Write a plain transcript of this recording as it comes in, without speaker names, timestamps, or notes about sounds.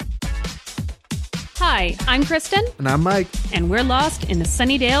Hi, I'm Kristen. And I'm Mike. And we're lost in the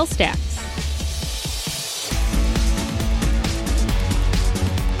Sunnydale stacks.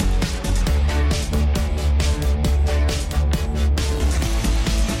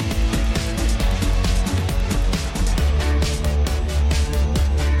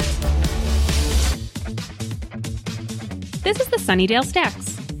 This is the Sunnydale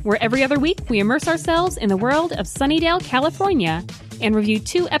Stacks, where every other week we immerse ourselves in the world of Sunnydale, California, and review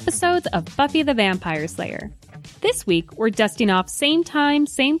 2 episodes of Buffy the Vampire Slayer. This week, we're dusting off Same Time,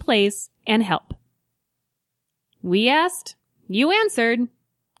 Same Place, and Help. We asked, you answered,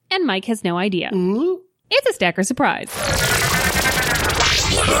 and Mike has no idea. Ooh. It's a Stacker surprise.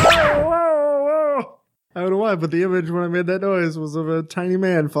 Whoa. I don't know why, but the image when I made that noise was of a tiny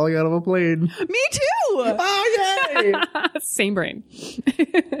man falling out of a plane. Me too! Oh, yay! Same brain.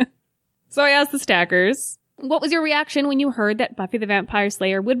 So I asked the Stackers, what was your reaction when you heard that Buffy the Vampire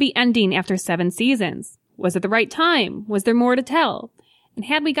Slayer would be ending after 7 seasons? Was it the right time? Was there more to tell? And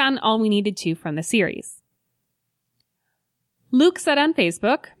had we gotten all we needed to from the series? Luke said on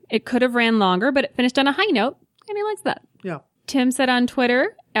Facebook, it could have ran longer, but it finished on a high note, and he likes that. Yeah. Tim said on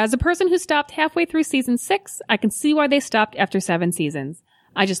Twitter, as a person who stopped halfway through season 6, I can see why they stopped after 7 seasons.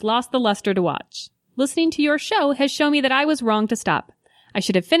 I just lost the luster to watch. Listening to your show has shown me that I was wrong to stop. I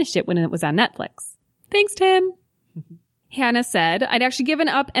should have finished it when it was on Netflix. Thanks, Tim. Hannah said, I'd actually given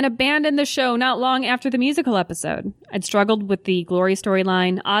up and abandoned the show not long after the musical episode. I'd struggled with the Glory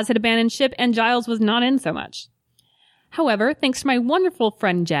storyline, Oz had abandoned ship, and Giles was not in so much. However, thanks to my wonderful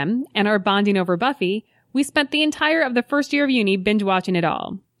friend Jem and our bonding over Buffy, we spent the entire of the first year of uni binge-watching it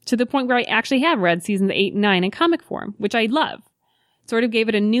all, to the point where I actually have read seasons 8 and 9 in comic form, which I love. Sort of gave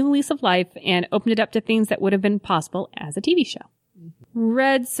it a new lease of life and opened it up to things that would have been possible as a TV show.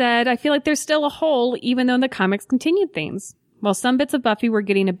 Red said, I feel like there's still a hole even though the comics continued things. While some bits of Buffy were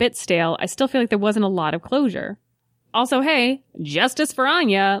getting a bit stale, I still feel like there wasn't a lot of closure. Also, hey, justice for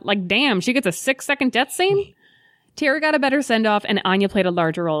Anya. Like, damn, she gets a 6-second death scene? Tara got a better send-off and Anya played a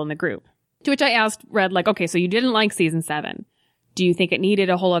larger role in the group. To which I asked Red, like, okay, so you didn't like season 7. Do you think it needed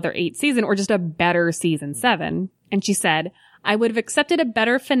a whole other 8 season or just a better season 7? And she said, I would have accepted a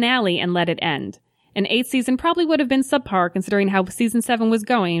better finale and let it end. An 8th season probably would have been subpar considering how season 7 was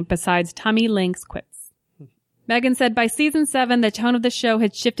going, besides Tommy Link's quips. Megan said, by season 7, the tone of the show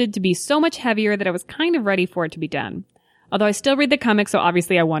had shifted to be so much heavier that I was kind of ready for it to be done. Although I still read the comics, so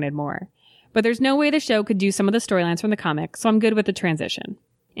obviously I wanted more. But there's no way the show could do some of the storylines from the comics, so I'm good with the transition.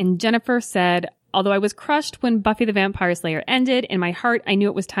 And Jennifer said, although I was crushed when Buffy the Vampire Slayer ended, in my heart I knew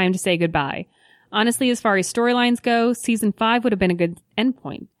it was time to say goodbye. Honestly, as far as storylines go, season 5 would have been a good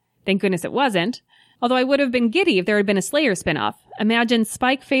endpoint. Thank goodness it wasn't. Although I would have been giddy if there had been a Slayer spinoff. Imagine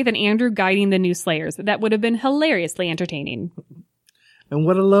Spike, Faith, and Andrew guiding the new Slayers. That would have been hilariously entertaining. And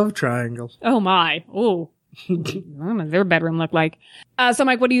what a love triangle. Oh my. Oh. What does their bedroom look like? So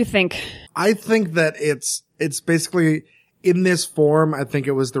Mike, what do you think? I think that it's basically in this form. I think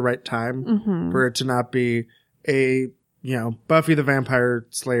it was the right time for it to not be a, Buffy the Vampire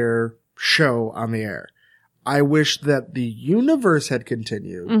Slayer show on the air. I wish that the universe had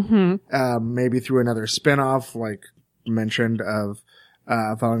continued, maybe through another spinoff, like mentioned, of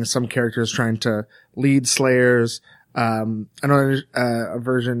following some characters trying to lead Slayers. I know a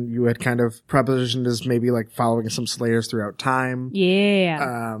version you had kind of propositioned as maybe like following some Slayers throughout time.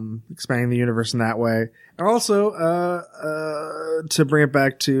 Yeah. Expanding the universe in that way. And also, to bring it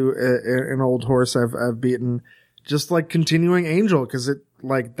back to an old horse I've beaten, just like continuing Angel, because it,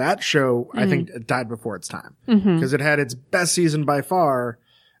 like that show, I think it died before its time because it had its best season by far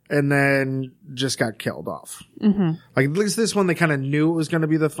and then just got killed off. Like at least this one, they kind of knew it was going to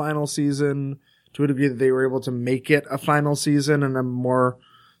be the final season to a degree that they were able to make it a final season in a more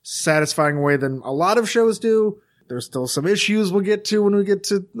satisfying way than a lot of shows do. There's still some issues we'll get to when we get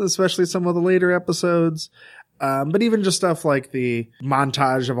to especially some of the later episodes. But even just stuff like the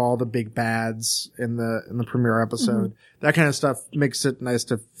montage of all the big bads in the premiere episode, that kind of stuff makes it nice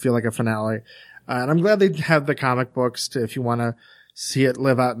to feel like a finale. And I'm glad they have the comic books to, if you want to see it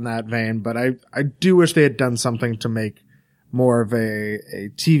live out in that vein. But I do wish they had done something to make more of a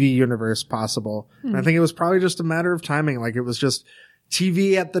TV universe possible. And I think it was probably just a matter of timing. Like it was just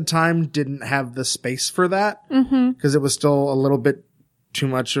TV at the time didn't have the space for that because it was still a little bit too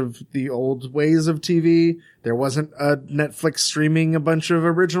much of the old ways of TV. There wasn't a Netflix streaming a bunch of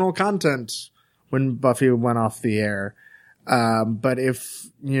original content when Buffy went off the air. But if,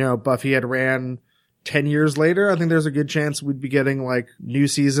 Buffy had ran 10 years later, I think there's a good chance we'd be getting like new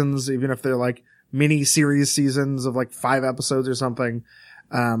seasons, even if they're like mini series seasons of like 5 episodes or something,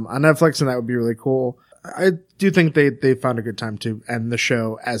 on Netflix. And that would be really cool. I do think they found a good time to end the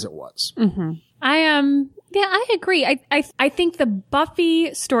show as it was. Mm-hmm. I agree. I think the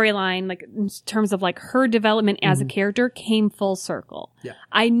Buffy storyline, like in terms of like her development as a character, came full circle. Yeah.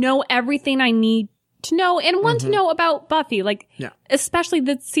 I know everything I need to know and want to know about Buffy. Like, especially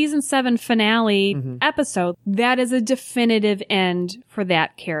the season 7 finale episode, that is a definitive end for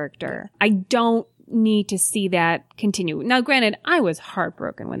that character. I don't need to see that continue. Now, granted, I was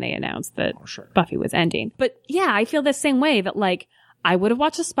heartbroken when they announced that Buffy was ending. But yeah, I feel the same way that like, I would have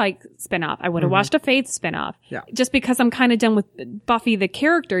watched a Spike spinoff. I would have watched a Faith spinoff. Yeah. Just because I'm kind of done with Buffy the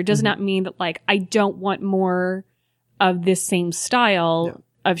character does not mean that like I don't want more of this same style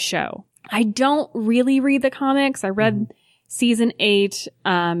of show. I don't really read the comics. I read season 8,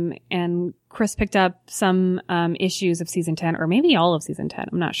 and Chris picked up some issues of season 10, or maybe all of season 10.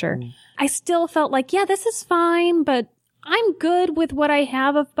 I'm not sure. I still felt like, yeah, this is fine, but I'm good with what I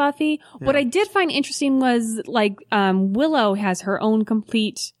have of Buffy. Yeah. What I did find interesting was like Willow has her own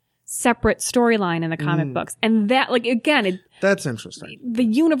complete separate storyline in the comic books. And that, like, again, that's interesting. The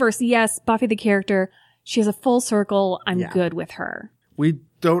universe, yes, Buffy the character, she has a full circle. I'm good with her. We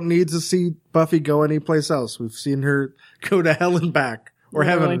don't need to see Buffy go anyplace else. We've seen her go to hell and back, or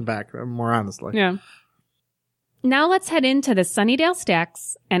heaven and back, more honestly. Yeah. Now let's head into the Sunnydale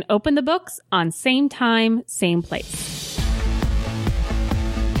stacks and open the books on same time, same place.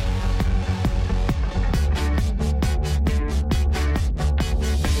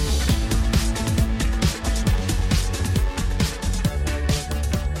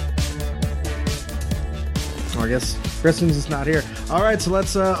 I guess Kristen's just not here. All right, so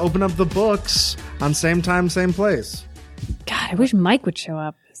let's open up the books on same time, same place. God, I wish Mike would show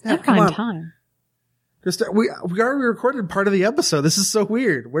up. It's never on time. Just we already recorded part of the episode. This is so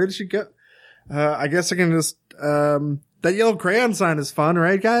weird. Where did she go? I guess I can just that yellow crayon sign is fun,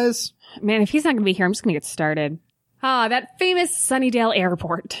 right, guys? Man, if he's not going to be here, I'm just going to get started. That famous Sunnydale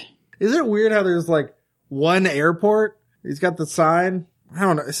airport. Is it weird how there's like one airport? He's got the sign. I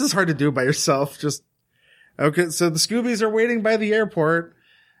don't know. This is hard to do by yourself. Just okay. So the Scoobies are waiting by the airport,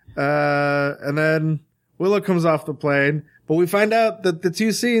 and then Willow comes off the plane. But we find out that the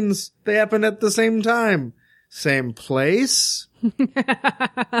two scenes, they happen at the same time. Same place?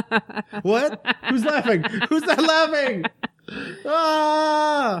 What? Who's laughing? Who's not laughing?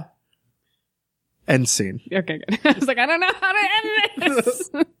 Ah! End scene. Okay, good. I was like, I don't know how to end this.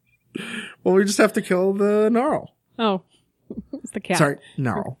 Well, we just have to kill the Gnarl. Oh. It's the cat. Sorry,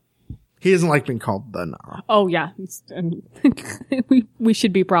 Gnarl. He doesn't like being called the Gnarl. Oh, yeah. we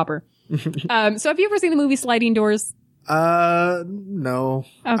should be proper. So have you ever seen the movie Sliding Doors? No.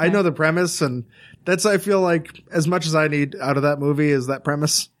 Okay. I know the premise, and that's, I feel like, as much as I need out of that movie is that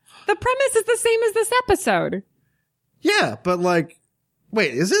premise. The premise is the same as this episode. Yeah, but like,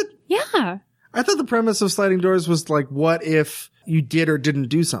 wait, is it? Yeah. I thought the premise of Sliding Doors was like, what if you did or didn't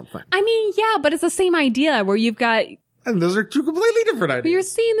do something? I mean, yeah, but it's the same idea where you've got... And those are two completely different ideas. You're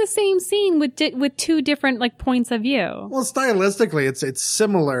seeing the same scene with two different like points of view. Well, stylistically, it's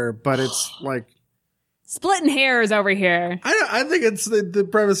similar, but it's like... Splitting hairs over here. I think it's the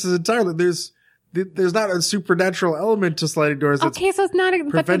premise is entirely there's not a supernatural element to Sliding Doors. Okay, so it's not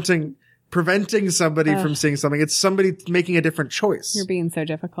preventing somebody from seeing something. It's somebody making a different choice. You're being so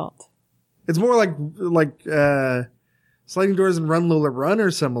difficult. It's more like Sliding Doors and Run Lola Run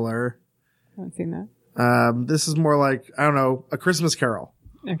are similar. I haven't seen that. This is more like, I don't know, A Christmas Carol.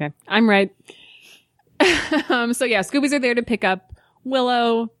 Okay, I'm right. So yeah, Scoobies are there to pick up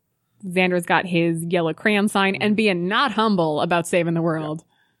Willow. Xander's got his yellow crayon sign and being not humble about saving the world.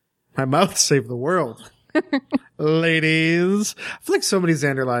 My mouth saved the world. Ladies. I feel like so many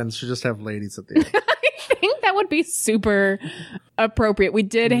Xander lines should just have ladies at the end. I think that would be super appropriate. We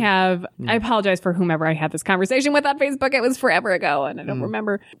did have, I apologize for whomever I had this conversation with on Facebook. It was forever ago and I don't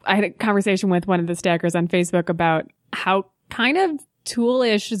remember. I had a conversation with one of the stackers on Facebook about how kind of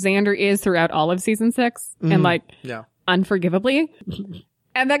toolish Xander is throughout all of season 6 and like unforgivably.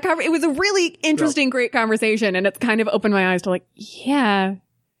 And that it was a really interesting, great conversation. And it's kind of opened my eyes to like, yeah,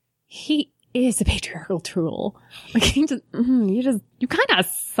 he is a patriarchal tool. Like he just, you kind of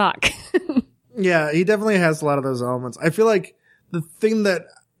suck. Yeah, he definitely has a lot of those elements. I feel like the thing that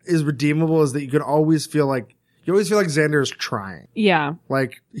is redeemable is that you always feel like Xander is trying. Yeah.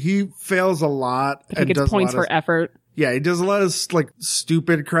 Like he fails a lot. But he gets points for effort. Yeah, he does a lot of like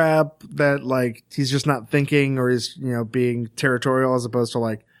stupid crap that like he's just not thinking or he's, being territorial as opposed to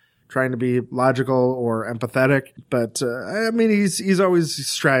like trying to be logical or empathetic. But, I mean, he's always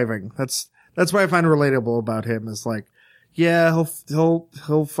striving. That's what I find relatable about him is like, yeah,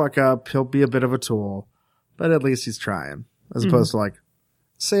 he'll fuck up. He'll be a bit of a tool, but at least he's trying as opposed to like,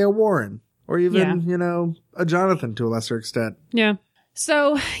 say a Warren. Or even, a Jonathan to a lesser extent. Yeah.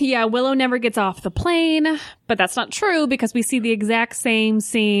 So, yeah, Willow never gets off the plane, but that's not true because we see the exact same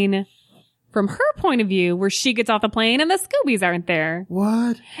scene from her point of view where she gets off the plane and the Scoobies aren't there.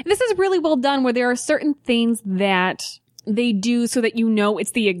 What? This is really well done where there are certain things that they do so that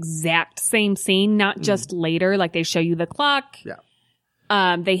it's the exact same scene, not just later. Like they show you the clock.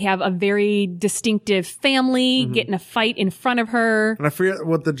 Yeah. They have a very distinctive family get in a fight in front of her. And I forget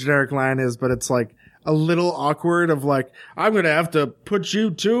what the generic line is, but it's like a little awkward of like, I'm going to have to put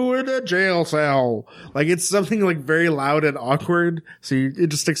you two in a jail cell. Like it's something like very loud and awkward. So it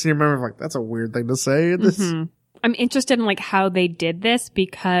just sticks in your memory of like, that's a weird thing to say. I'm interested in like how they did this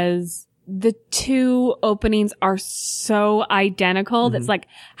because the two openings are so identical. That's like,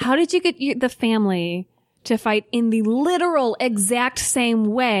 how did you get the family to fight in the literal exact same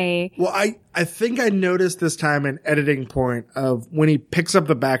way? Well, I think I noticed this time an editing point of when he picks up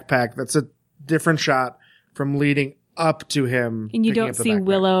the backpack, that's a different shot from leading up to him. And you don't see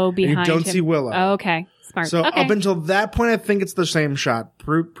Willow behind him. You don't see Willow. Oh, okay. Smart. So okay. up until that point, I think it's the same shot.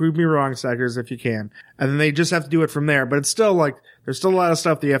 Prove me wrong, Stackers, if you can. And then they just have to do it from there. But it's still like, there's still a lot of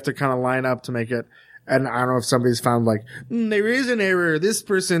stuff that you have to kind of line up to make it. And I don't know if somebody's found like, there is an error. This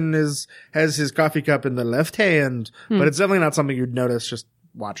person has his coffee cup in the left hand. But it's definitely not something you'd notice just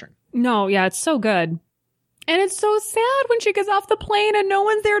watching. No, yeah, it's so good. And it's so sad when she gets off the plane and no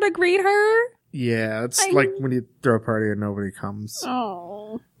one's there to greet her. Yeah, it's like when you throw a party and nobody comes.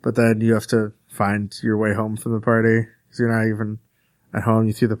 Oh. But then you have to find your way home from the party. Because you're not even at home.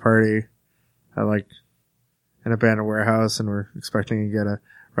 You threw the party at like an abandoned warehouse and we're expecting to get a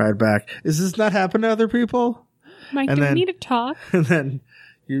ride back. Is this not happen to other people? Mike, do we need to talk? And then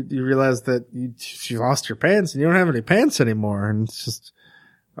you realize that you lost your pants and you don't have any pants anymore. And it's just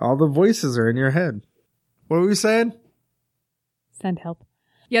all the voices are in your head. What were we saying? Send help.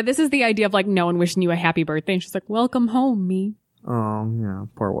 Yeah, this is the idea of like no one wishing you a happy birthday. And she's like, welcome home, me. Oh, yeah.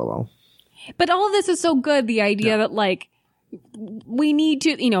 Poor Willow. But all of this is so good. The idea that like we need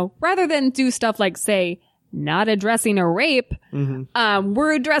to, rather than do stuff like say, not addressing a rape,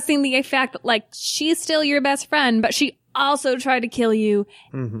 we're addressing the fact that like she's still your best friend, but she also tried to kill you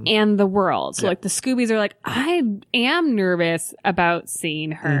and the world. So like the Scoobies are like, I am nervous about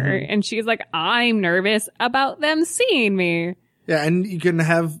seeing her. And she's like, I'm nervous about them seeing me. Yeah, and you can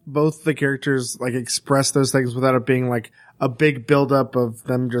have both the characters like express those things without it being like a big buildup of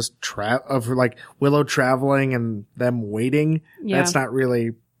them just of like Willow traveling and them waiting. Yeah. That's not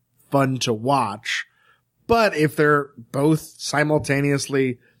really fun to watch. But if they're both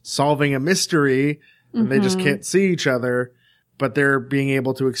simultaneously solving a mystery and they just can't see each other, but they're being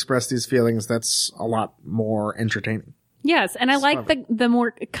able to express these feelings, that's a lot more entertaining. Yes, and I like the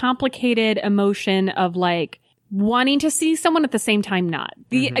more complicated emotion of like wanting to see someone at the same time not.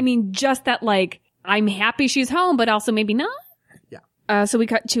 I mean, just that like, I'm happy she's home, but also maybe not. Yeah. So we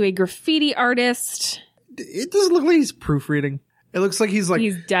cut to a graffiti artist. It doesn't look like he's proofreading. It looks like he's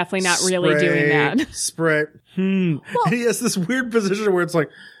definitely not really doing that. Well, and he has this weird position where it's like,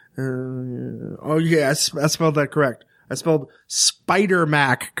 oh yeah, I spelled that correct. I spelled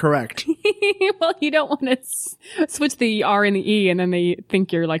Spider-Mac correct. Well, you don't want to switch the R and the E and then they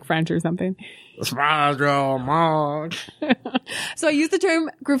think you're like French or something. Spider-Mac. So I use the term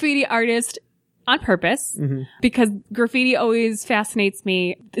graffiti artist on purpose because graffiti always fascinates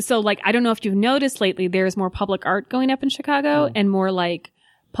me. So like, I don't know if you've noticed lately, there's more public art going up in Chicago and more like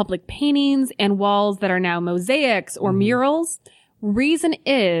public paintings and walls that are now mosaics or murals. Reason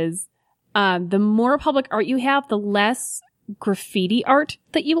is, the more public art you have, the less graffiti art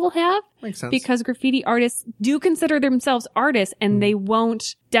that you will have. Makes sense. Because graffiti artists do consider themselves artists and they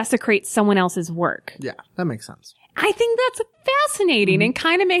won't desecrate someone else's work. Yeah, that makes sense. I think that's fascinating and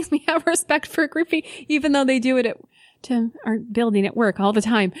kind of makes me have respect for graffiti, even though they do it to our building at work all the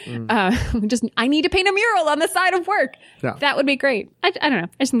time. I need to paint a mural on the side of work. Yeah. That would be great. I don't know. I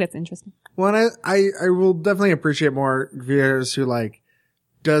just think that's interesting. Well, and I will definitely appreciate more viewers who like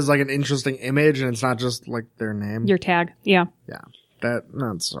does like an interesting image and it's not just like their name. Your tag. Yeah. Yeah.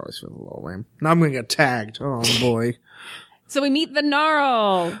 That's always feels a little lame. Now I'm going to get tagged. Oh boy. So we meet the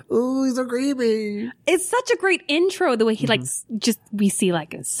Gnarl. Ooh, he's so creepy. It's such a great intro, the way he like, we see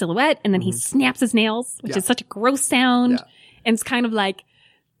like a silhouette and then he snaps his nails, which is such a gross sound. Yeah. And it's kind of like,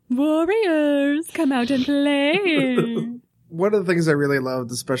 warriors, come out and play. One of the things I really loved,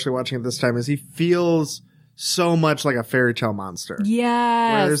 especially watching it this time, is he feels so much like a fairy tale monster.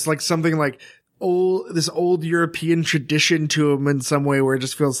 Yes. Where there's like something like this old European tradition to him in some way where it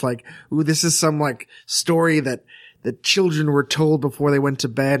just feels like, ooh, this is some like story that that children were told before they went to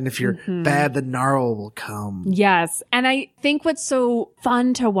bed, and if you're bad, the Gnarl will come. Yes. And I think what's so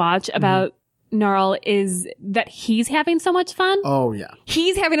fun to watch about Gnarl is that he's having so much fun. Oh, yeah.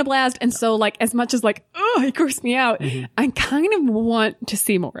 He's having a blast. And so, like, as much as, like, oh, he grossed me out, I kind of want to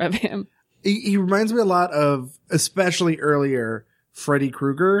see more of him. He reminds me a lot of, especially earlier, Freddy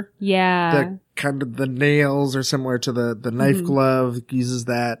Krueger. Yeah. The kind of the nails are similar to the knife glove. He uses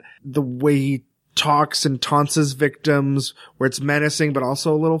that. The way he talks and taunts his victims, where it's menacing but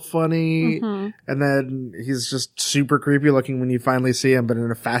also a little funny. And then he's just super creepy looking when you finally see him, but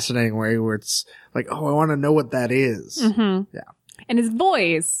in a fascinating way where it's like, oh, I want to know what that is. Yeah. And his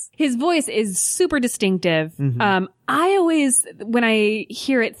voice is super distinctive. I always, when I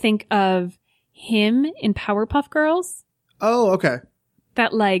hear it, think of him in Powerpuff Girls. Oh, okay.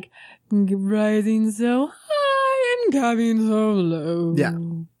 That, like, rising so high and coming so low. Yeah.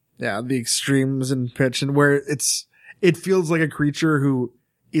 Yeah, the extremes in pitch, and where it feels like a creature who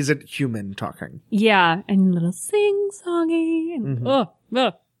isn't human talking. Yeah, and little sing-songy. And,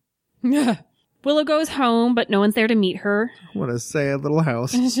 Willow goes home, but no one's there to meet her. What a sad little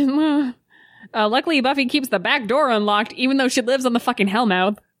house. Luckily, Buffy keeps the back door unlocked, even though she lives on the fucking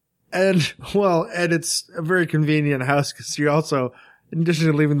Hellmouth. And it's a very convenient house, because she also, in addition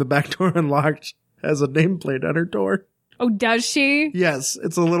to leaving the back door unlocked, has a nameplate on her door. Oh, does she? Yes,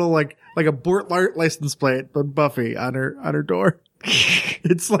 it's a little like a Bortlart license plate, but Buffy on her door.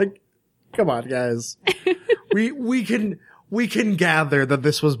 It's like, come on, guys. we can gather that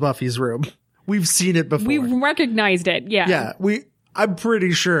this was Buffy's room. We've seen it before. We've recognized it. Yeah. Yeah. I'm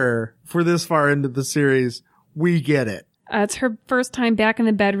pretty sure for this far into the series, we get it. It's her first time back in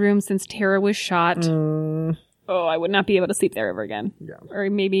the bedroom since Tara was shot. Oh, I would not be able to sleep there ever again. Yeah. Or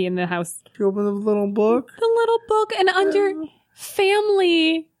maybe in the house. You open the little book? The little book, and under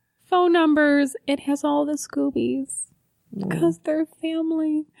family phone numbers, it has all the Scoobies. Because they're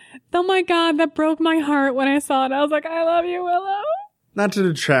family. Oh my God, that broke my heart when I saw it. I was like, I love you, Willow. Not to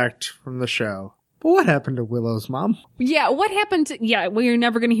detract from the show, but what happened to Willow's mom? Yeah, what happened to... Yeah, well, you're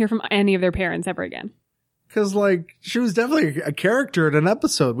never going to hear from any of their parents ever again. Because, like, she was definitely a character in an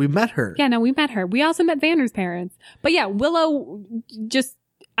episode. We met her. Yeah, no, we met her. We also met Vander's parents. But yeah, Willow just,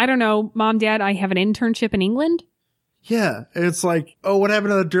 I don't know, Mom, Dad, I have an internship in England. Yeah, it's like, oh, what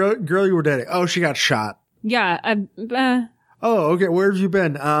happened to the girl you were dating? Oh, she got shot. Yeah. Oh, okay, where have you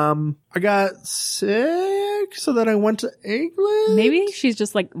been? I got sick, so then I went to England? Maybe she's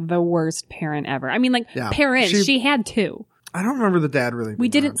just, like, the worst parent ever. I mean, like, parents, she had two. I don't remember the dad really. We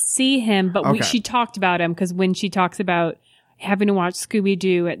didn't see him, but she talked about him because when she talks about having to watch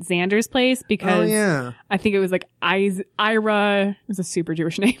Scooby-Doo at Xander's place, because I think it was like Ira, it was a super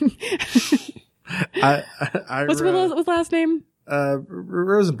Jewish name. What's Willow's last name?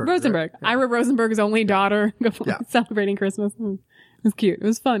 Rosenberg. Rosenberg. Right? Yeah. Ira Rosenberg's only daughter celebrating Christmas. It was cute. It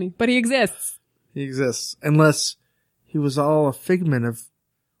was funny, but he exists. He exists. Unless he was all a figment of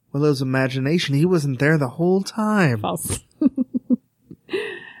Willow's imagination. He wasn't there the whole time. False.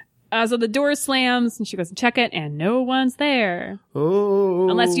 So the door slams and she goes to check it and no one's there. Oh,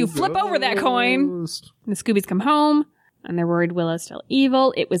 unless you flip over that coin. And the Scoobies come home and they're worried Willow's still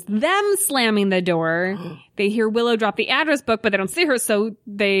evil. It was them slamming the door. They hear Willow drop the address book, but they don't see her, so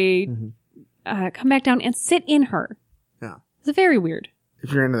they come back down and sit in her. Yeah. It's very weird.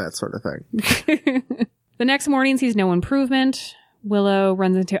 If you're into that sort of thing. The next morning sees no improvement. Willow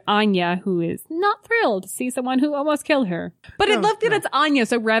runs into Anya, who is not thrilled to see someone who almost killed her. But I love that it's Anya,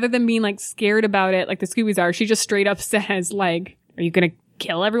 so rather than being, like, scared about it like the Scoobies are, she just straight up says, like, are you gonna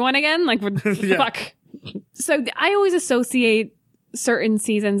kill everyone again? Like, what the fuck? So I always associate certain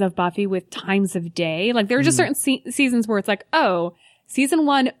seasons of Buffy with times of day. Like, there are just certain seasons where it's like, oh, season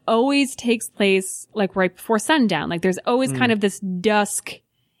 1 always takes place, like, right before sundown. Like, there's always kind of this dusk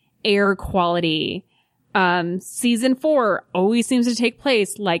air quality. Season 4 always seems to take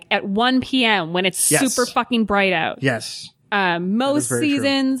place like at 1 p.m. when it's super fucking bright out. Yes. Most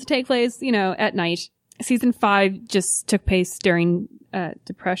seasons take place, at night. Season 5 just took place during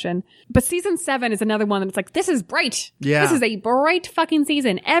depression. But season 7 is another one that's like, this is bright. Yeah. This is a bright fucking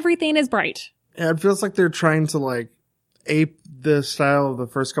season. Everything is bright. Yeah, it feels like they're trying to like ape the style of the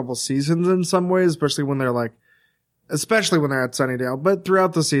first couple seasons in some ways, especially when they're at Sunnydale, but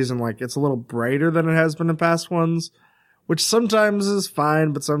throughout the season, like, it's a little brighter than it has been in past ones, which sometimes is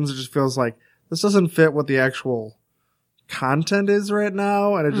fine, but sometimes it just feels like this doesn't fit what the actual content is right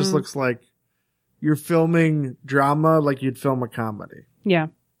now, and it just looks like you're filming drama like you'd film a comedy. Yeah.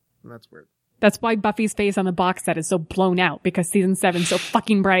 And that's weird. That's why Buffy's face on the box set is so blown out, because season 7 is so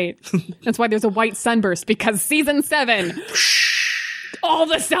fucking bright. That's why there's a white sunburst, because season 7, all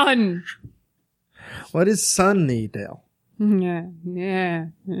the sun. What is Sunnydale? Yeah.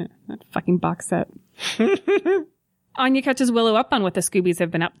 That fucking box set. Anya catches Willow up on what the Scoobies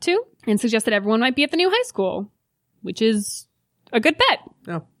have been up to and suggests that everyone might be at the new high school, which is a good bet.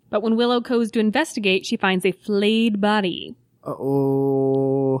 Yeah. But when Willow goes to investigate, she finds a flayed body.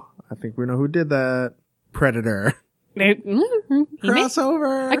 Uh-oh. I think we know who did that. Predator.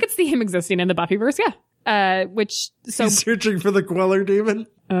 Crossover. I could see him existing in the Buffyverse, yeah. He's searching for the Queller demon?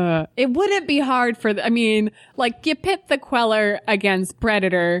 It wouldn't be hard you pit the Queller against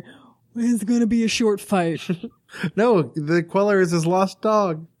Predator. It's gonna be a short fight. No, the Queller is his lost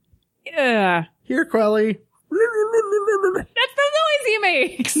dog. Here, Quelly. That's the noise he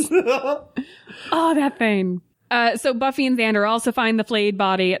makes. Oh, that thing. So Buffy and Xander also find the flayed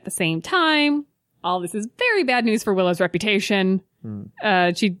body at the same time. All this is very bad news for Willow's reputation.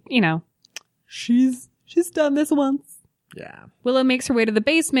 She's done this once. Yeah. Willow makes her way to the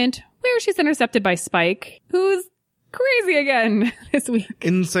basement, where she's intercepted by Spike, who's crazy again this week.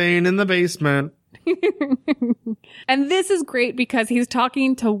 Insane in the basement. And this is great because he's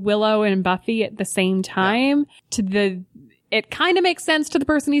talking to Willow and Buffy at the same time. Yeah. It kind of makes sense to the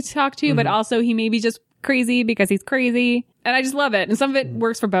person he's talked to, but also he may be just crazy because he's crazy. And I just love it. And some of it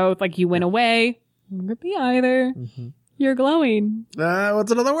works for both. Like, you went away. It could be either. Mm-hmm. You're glowing.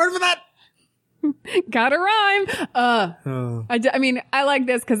 What's another word for that? Gotta rhyme. I like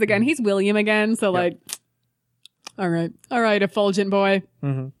this because, again, he's William again. So, all right, effulgent boy.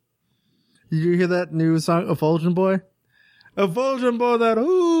 Mm-hmm. Did you hear that new song, Effulgent Boy? Effulgent Boy, that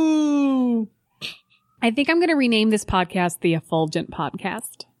ooh. I think I'm going to rename this podcast the Effulgent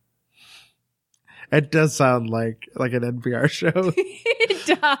Podcast. It does sound like an NPR show. It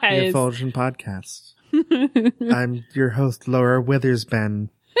does. The Effulgent Podcast. I'm your host, Laura Witherspoon.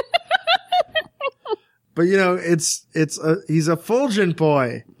 But he's a fulgent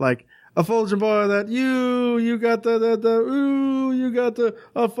boy. Like, a fulgent boy that you got you got the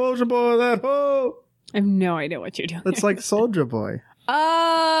effulgent boy that ho. I have no idea what you're doing. It's like Soldier Boy.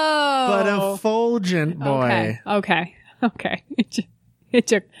 Oh. But a fulgent boy. Okay. It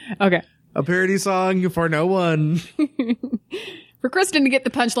took, okay. A parody song for no one. For Kristen to get the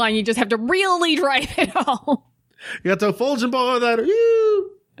punchline, you just have to really drive it home. You got the fulgent boy that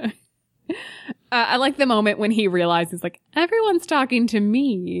you. I like the moment when he realizes, like, everyone's talking to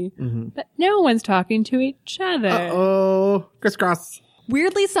me, but no one's talking to each other. Uh-oh. Crisscross.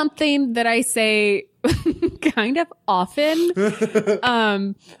 Weirdly, something that I say kind of often,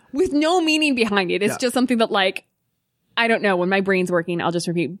 with no meaning behind it. It's just something that, like, I don't know. When my brain's working, I'll just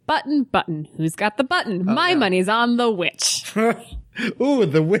repeat, button, button. Who's got the button? My money's on the witch. Ooh,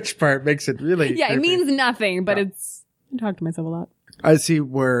 the witch part makes it really Yeah, creepy. It means nothing, but it's... I talk to myself a lot. I see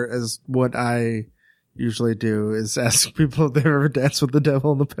whereas what I usually do is ask people if they've ever danced with the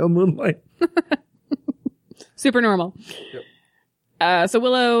devil in the pale moonlight. Super normal. Yep. So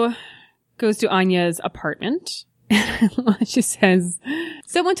Willow goes to Anya's apartment. She says,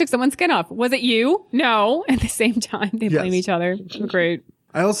 someone took someone's skin off. Was it you? No. At the same time, they blame each other. Great.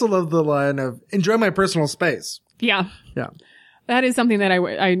 I also love the line of, enjoy my personal space. Yeah. Yeah. That is something that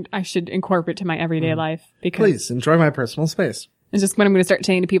I should incorporate to my everyday life. Because please, enjoy my personal space. It's just what I'm going to start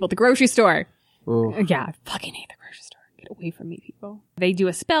saying to people at the grocery store. Ooh. Yeah, I fucking hate the grocery store. Get away from me, people. They do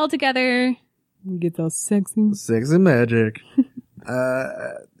a spell together. Get those sexy. Sexy magic.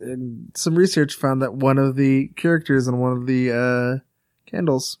 And some research found that one of the characters in one of the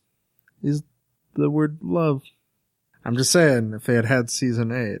candles is the word love. I'm just saying, if they had had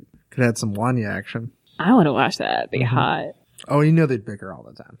season 8, could have had some Wanya action. I want to watch that. It'd be hot. Oh, you know they'd pick her all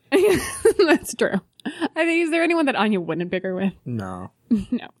the time. That's true. I think, is there anyone that Anya wouldn't pick her with? No.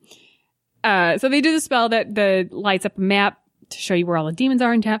 No. So they do the spell that lights up a map to show you where all the demons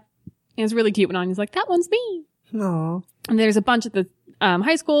are in tap. And it's really cute when Anya's like, that one's me. No. And there's a bunch at the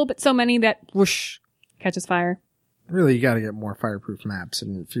high school, but so many that whoosh catches fire. Really, you got to get more fireproof maps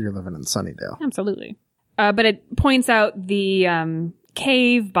if you're living in Sunnydale. Absolutely. But it points out the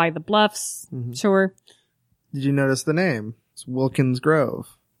cave by the bluffs. Mm-hmm. Sure. Did you notice the name? It's Wilkins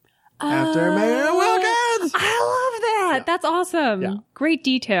Grove. After Mayor Wilkins! I love that! Yeah. That's awesome. Yeah. Great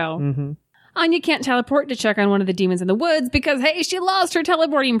detail. Mm-hmm. Anya can't teleport to check on one of the demons in the woods because, hey, she lost her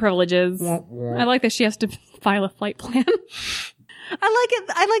teleporting privileges. I like that she has to file a flight plan. I like it.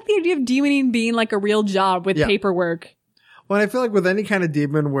 I like the idea of demoning being like a real job with paperwork. Well, I feel like with any kind of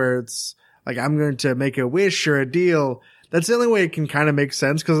demon where it's like, I'm going to make a wish or a deal, that's the only way it can kind of make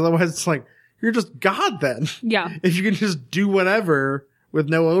sense, because otherwise it's like, you're just God then. Yeah. If you can just do whatever with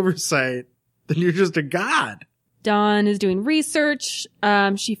no oversight, then you're just a God. Dawn is doing research.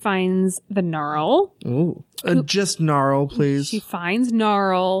 She finds the Gnarl. Ooh. Just Gnarl, please. She finds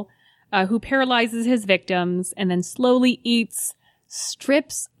Gnarl. who paralyzes his victims and then slowly eats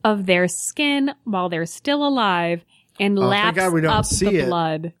strips of their skin while they're still alive and laps up the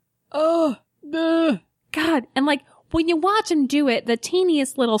blood. Oh, God. And like, when you watch him do it, the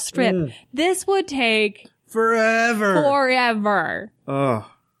teeniest little strip, this would take forever. Ugh.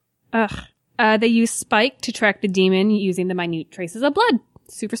 They use Spike to track the demon using the minute traces of blood.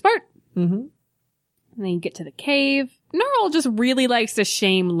 Super smart. Mm-hmm. And then you get to the cave. Gnarl just really likes to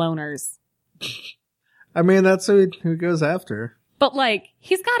shame loners. I mean, that's who he goes after. But like,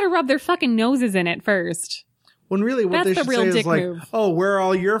 he's got to rub their fucking noses in it first. When really what they should say is like, move. oh, where are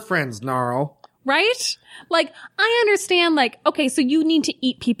all your friends, Gnarl? Right? Like, I understand, like, okay, so you need to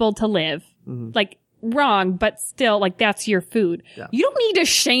eat people to live. Mm-hmm. Like, wrong, but still, like, that's your food. Yeah. You don't need to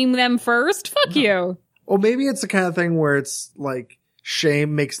shame them first. Fuck you. Well, maybe it's the kind of thing where it's like,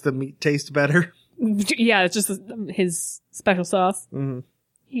 shame makes the meat taste better. Yeah, it's just his special sauce. Mm-hmm.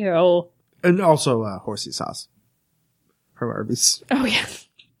 Ew. And also, horsey sauce. From Arby's. Oh, yeah.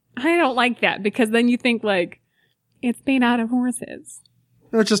 I don't like that, because then you think, like, it's made out of horses.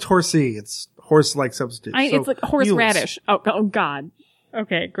 No, it's just horsey. It's horse-like substitute. It's like horseradish. Oh, God.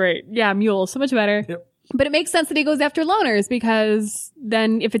 Okay, great. Yeah, mule. So much better. Yep. But it makes sense that he goes after loners, because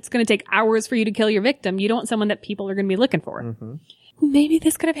then if it's going to take hours for you to kill your victim, you don't want someone that people are going to be looking for. Mm-hmm. Maybe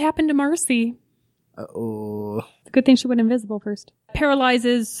this could have happened to Marcy. Uh-oh. It's a good thing she went invisible first.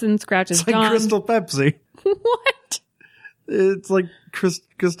 Paralyzes and scratches It's like Dawn. Crystal Pepsi. What? It's like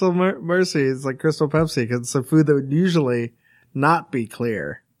Crystal Mercy. It's like Crystal Pepsi, because it's a food that would usually not be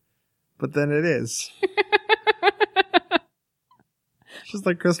clear. But then it is. It's just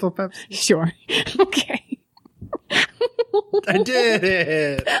like Crystal Pepsi. Sure. Okay. I did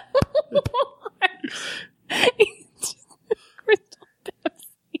it. Crystal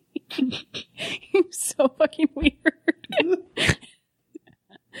Pepsi. You're so fucking weird.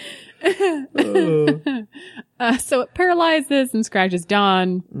 So it paralyzes and scratches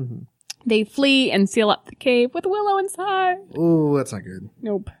Dawn. Mm-hmm. They flee and seal up the cave with Willow inside. Oh, that's not good.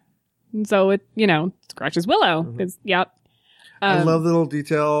 Nope. And so it, scratches Willow. Because, yep. I love the little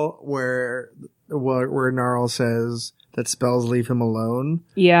detail where Gnarl says that spells leave him alone.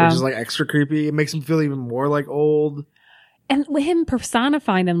 Yeah. Which is like extra creepy. It makes him feel even more like old. And with him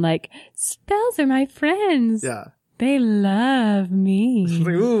personifying them like, spells are my friends. Yeah. They love me. It's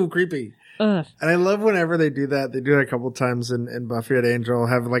like, ooh, creepy. Ugh. And I love whenever they do that. They do it a couple times in Buffy and Angel,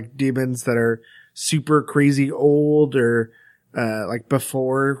 have like demons that are super crazy old or like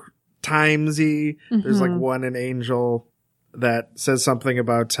before timesy. Mm-hmm. There's like one in Angel that says something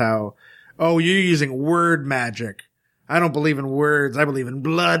about how, oh, you're using word magic. I don't believe in words. I believe in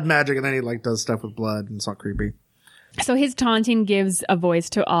blood magic. And then he like does stuff with blood, and it's all creepy. So his taunting gives a voice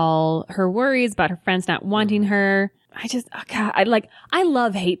to all her worries about her friends not wanting her. I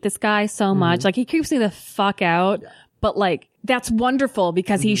hate this guy so much. Like, he creeps me the fuck out. Yeah. But like, that's wonderful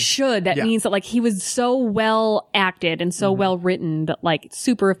because he should. That means that like he was so well acted and so well written that like it's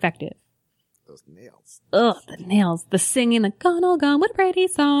super effective. Those nails. Ugh, the nails, the singing, the gone all gone, what a pretty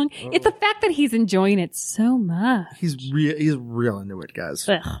song. Oh. It's the fact that he's enjoying it so much. He's real into it, guys.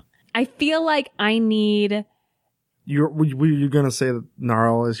 Ugh. I feel like I need. You're going to say that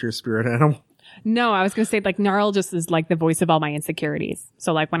Gnarl is your spirit animal? No, I was going to say like Gnarl just is like the voice of all my insecurities.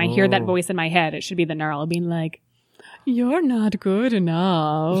 So like when I hear that voice in my head, it should be the Gnarl being like, you're not good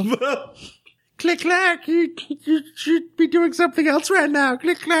enough. Click clack, you should be doing something else right now.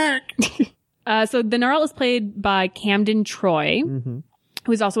 Click clack. So the Gnarl is played by Camden Troy,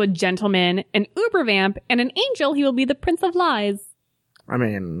 who is also a gentleman, an uber vamp, and an angel. He will be the Prince of Lies. I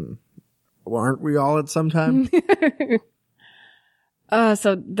mean, aren't we all at some time?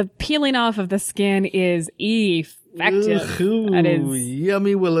 So the peeling off of the skin is effective. Ooh, that is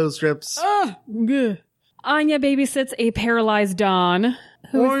yummy willow strips. Anya babysits a paralyzed Dawn.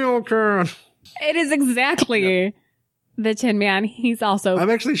 It is exactly the Tin Man. He's also. I'm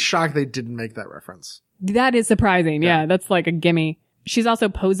actually shocked they didn't make that reference. That is surprising. Yeah, that's like a gimme. She's also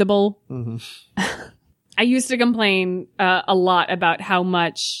posable. I used to complain a lot about how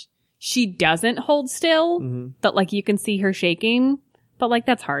much she doesn't hold still. That like you can see her shaking. But like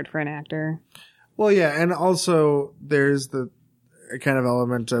that's hard for an actor. Well, yeah, and also there's the kind of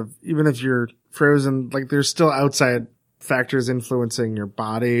element of even if you're frozen, like there's still outside factors influencing your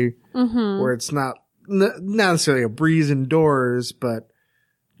body, where it's not necessarily a breeze indoors, but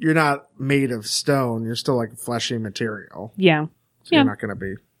you're not made of stone. You're still like fleshy material. Yeah, so you're not going to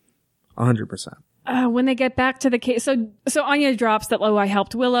be 100%. When they get back to the case, so Anya drops that, I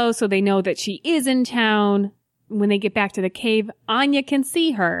helped Willow, so they know that she is in town. When they get back to the cave, Anya can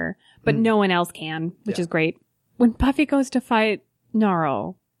see her, but no one else can, which is great. When Buffy goes to fight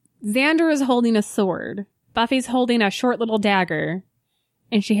Gnarl, Xander is holding a sword. Buffy's holding a short little dagger.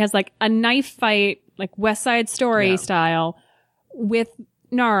 And she has like a knife fight, like West Side Story style, with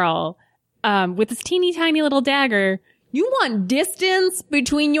Gnarl, with this teeny tiny little dagger. You want distance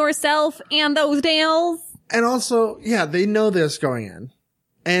between yourself and those nails? And also, yeah, they know this going in.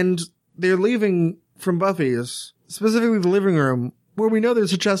 And they're leaving from Buffy's, specifically the living room, where we know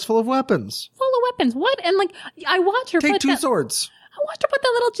there's a chest full of weapons. Full of weapons. What? And like, I watch her Take put two swords. I watched her put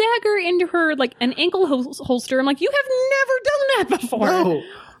that little dagger into her, like, an ankle holster. I'm like, you have never done that before. No.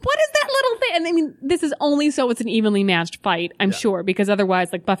 What is that little thing? And I mean, this is only so it's an evenly matched fight, I'm sure, because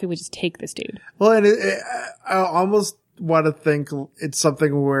otherwise, like, Buffy would just take this dude. Well, and I almost want to think it's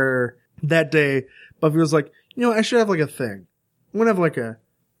something where that day, Buffy was like, you know, I should have like a thing. I'm going to have like a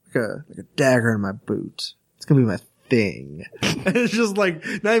dagger in my boot. It's going to be my thing. And it's just like,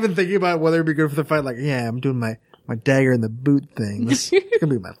 not even thinking about whether it'd be good for the fight. Like, yeah, I'm doing my dagger in the boot thing. It's going to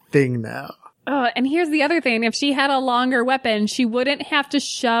be my thing now. And here's the other thing. If she had a longer weapon, she wouldn't have to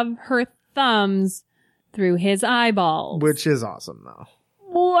shove her thumbs through his eyeballs. Which is awesome, though.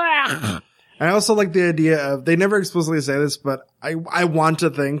 Wow. I also like the idea of, they never explicitly say this, but I want to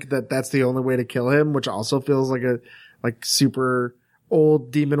think that that's the only way to kill him, which also feels like a, like, super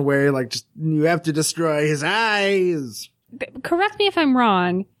old demon way. Like, just, you have to destroy his eyes. Correct me if I'm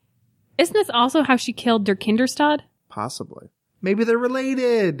wrong. Isn't this also how she killed Der Kinderstad? Possibly. Maybe they're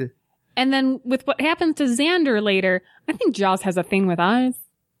related. And then with what happens to Xander later, I think Jaws has a thing with eyes.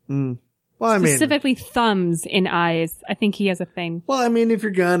 Well, I mean, specifically thumbs in eyes. I think he has a thing. Well, I mean, if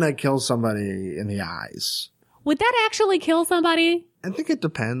you're gonna kill somebody in the eyes. Would that actually kill somebody? I think it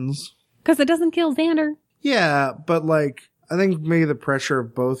depends. Because it doesn't kill Xander. Yeah, but like, I think maybe the pressure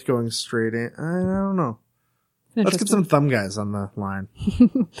of both going straight in, I don't know. Let's get some thumb guys on the line.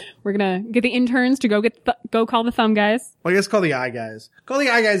 We're gonna get the interns to go call the thumb guys. Well, I guess call the eye guys. Call the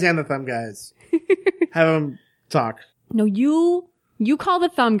eye guys and the thumb guys. Have them talk. No, you call the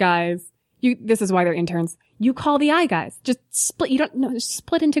thumb guys. This is why they're interns. You call the eye guys. Just split. Just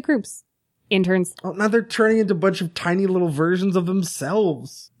split into groups. Interns. Oh, now they're turning into a bunch of tiny little versions of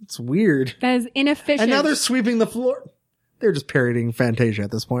themselves. It's weird. That is inefficient. And now they're sweeping the floor. They're just parodying Fantasia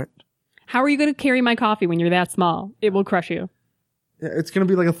at this point. How are you going to carry my coffee when you're that small? It will crush you. Yeah, it's going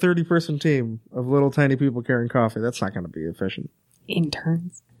to be like a 30-person team of little tiny people carrying coffee. That's not going to be efficient.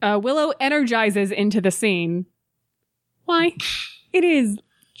 Interns. Willow energizes into the scene. Why? It is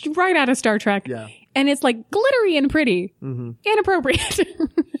right out of Star Trek. Yeah. And it's like glittery and pretty. Mm-hmm. Inappropriate.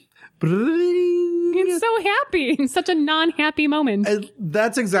 It's so happy. Such a non-happy moment. And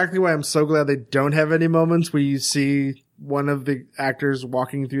that's exactly why I'm so glad they don't have any moments where you see one of the actors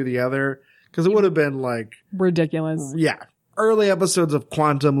walking through the other. Because it would have been like... ridiculous. Yeah. Early episodes of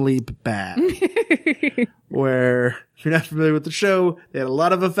Quantum Leap bad. Where, if you're not familiar with the show, they had a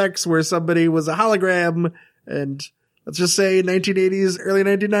lot of effects where somebody was a hologram. And let's just say 1980s, early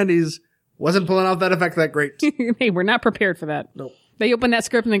 1990s, wasn't pulling off that effect that great. They were not prepared for that. Nope. They open that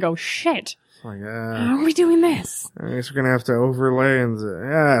script and they go, shit. Like, how are we doing this? I guess we're going to have to overlay and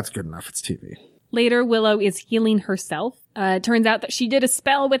it's good enough. It's TV. Later, Willow is healing herself. It turns out that she did a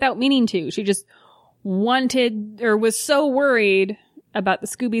spell without meaning to. She just wanted or was so worried about the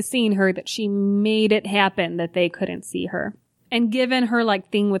Scoobies seeing her that she made it happen that they couldn't see her. And given her like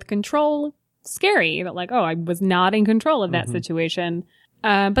thing with control, scary. That like, oh, I was not in control of that situation.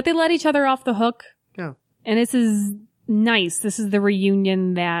 But they let each other off the hook. Yeah. And this is nice. This is the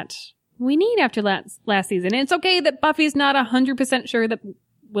reunion that we need after last season. And it's okay that Buffy's not 100% sure that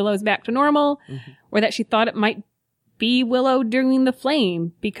Willow's back to normal or that she thought it might be Willow doing the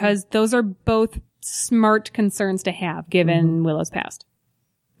flame, because those are both smart concerns to have given Willow's past.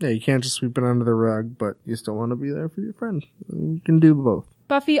 Yeah, you can't just sweep it under the rug, but you still want to be there for your friend. You can do both.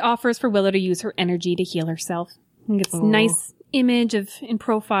 Buffy offers for Willow to use her energy to heal herself. And gets a nice image in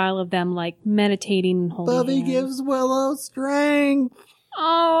profile of them like meditating and holding Buffy hands. gives Willow strength.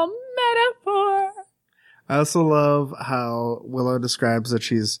 Oh, metaphor. I also love how Willow describes that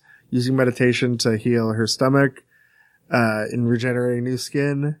she's using meditation to heal her stomach, in regenerating new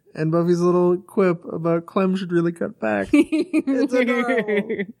skin. And Buffy's little quip about Clem should really cut back. It's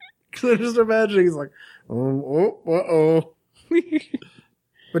adorable. Cause I'm just imagining he's like, uh-oh.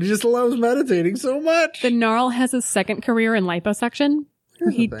 But he just loves meditating so much. The Gnarl has his second career in liposuction.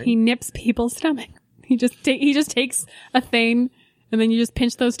 He nips people's stomach. He just takes a thing and then you just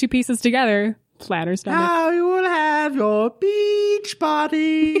pinch those two pieces together. Flatter stomach. How you will have your beach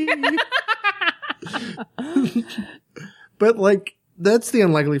body. But like, that's the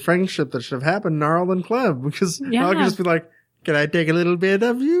unlikely friendship that should have happened, Gnarl and Clem, because Gnarl could just be like, can I take a little bit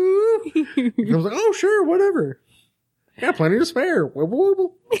of you? And I was like, oh, sure, whatever. Got plenty to spare. Wibble,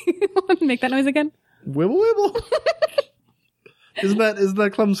 wibble. Make that noise again. Wibble wibble. Isn't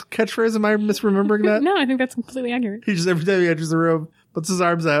that Clem's catchphrase? Am I misremembering that? No, I think that's completely accurate. He just, every time he enters the room, puts his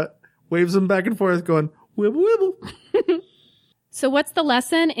arms out, waves them back and forth, going, wibble wibble. So what's the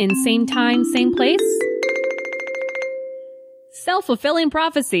lesson in same time, same place? Self-fulfilling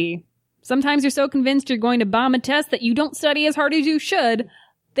prophecy. Sometimes you're so convinced you're going to bomb a test that you don't study as hard as you should,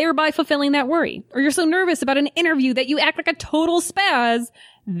 thereby fulfilling that worry. Or you're so nervous about an interview that you act like a total spaz,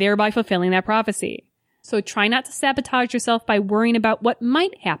 thereby fulfilling that prophecy. So try not to sabotage yourself by worrying about what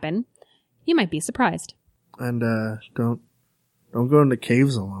might happen. You might be surprised. And don't go into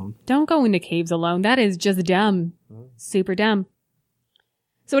caves alone. Don't go into caves alone. That is just dumb. Super dumb.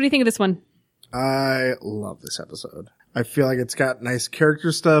 So what do you think of this one? I love this episode. I feel like it's got nice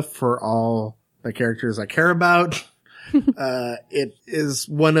character stuff for all the characters I care about. It is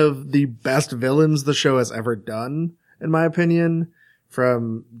one of the best villains the show has ever done, in my opinion.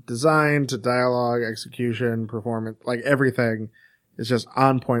 From design to dialogue, execution, performance, like everything is just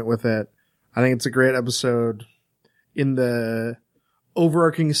on point with it. I think it's a great episode. In the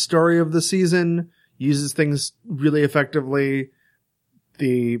overarching story of the season, uses things really effectively.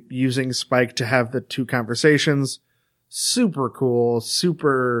 The using Spike to have the two conversations, super cool,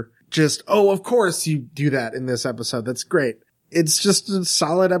 super just, oh, of course you do that in this episode. That's great. It's just a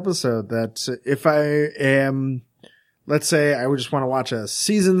solid episode that if I am, let's say I would just want to watch a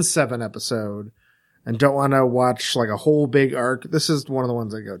season 7 episode and don't want to watch like a whole big arc, this is one of the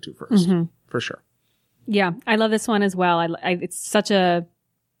ones I go to first, for sure. Yeah, I love this one as well. It's such a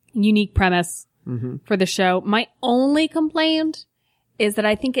unique premise for the show. My only complaint is that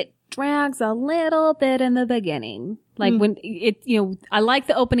I think it drags a little bit in the beginning. Like when it, I like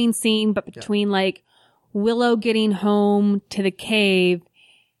the opening scene, but between like Willow getting home to the cave,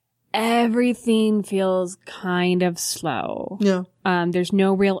 everything feels kind of slow. Yeah. There's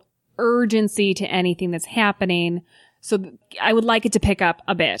no real urgency to anything that's happening. So I would like it to pick up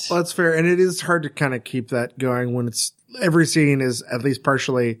a bit. Well, that's fair. And it is hard to kind of keep that going when it's every scene is at least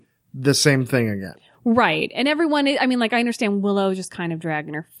partially the same thing again. Right. And everyone, I understand Willow just kind of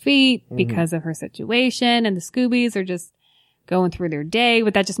dragging her feet because of her situation, and the Scoobies are just going through their day.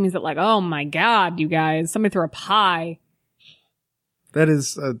 But that just means that, like, oh my God, you guys, somebody threw a pie. That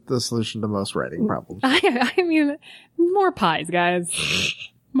is the solution to most writing problems. I mean, more pies, guys.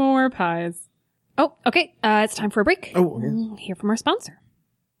 More pies. Oh, okay. It's time for a break. Oh, yeah. We'll hear from our sponsor.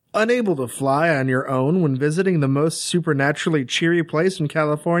 Unable to fly on your own when visiting the most supernaturally cheery place in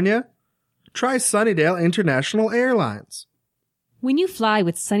California? Try Sunnydale International Airlines. When you fly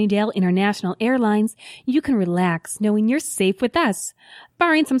with Sunnydale International Airlines, you can relax knowing you're safe with us,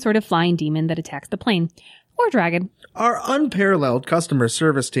 barring some sort of flying demon that attacks the plane. Or dragon. Our unparalleled customer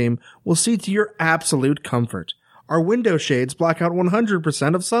service team will see to your absolute comfort. Our window shades block out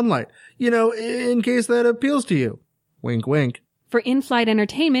 100% of sunlight, in case that appeals to you. Wink, wink. For in-flight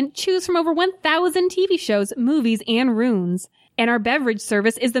entertainment, choose from over 1,000 TV shows, movies, and runes. And our beverage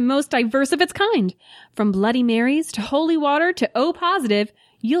service is the most diverse of its kind. From Bloody Marys to holy water to O positive,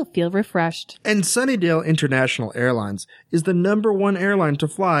 you'll feel refreshed. And Sunnydale International Airlines is the #1 airline to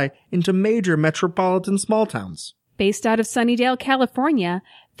fly into major metropolitan small towns. Based out of Sunnydale, California,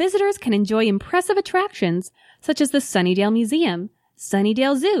 visitors can enjoy impressive attractions such as the Sunnydale Museum,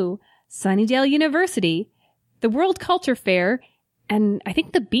 Sunnydale Zoo, Sunnydale University, the World Culture Fair, and I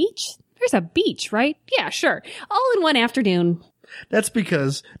think the beach? There's a beach, right? Yeah, sure. All in one afternoon. That's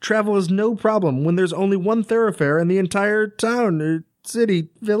because travel is no problem when there's only one thoroughfare in the entire town, or city,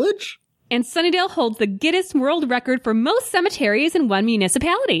 village. And Sunnydale holds the Guinness World Record for most cemeteries in one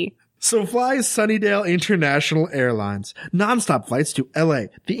municipality. So fly Sunnydale International Airlines. Non-stop flights to LA,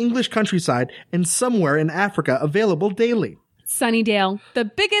 the English countryside, and somewhere in Africa available daily. Sunnydale, the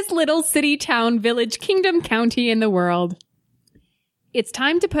biggest little city, town, village, kingdom, county in the world. It's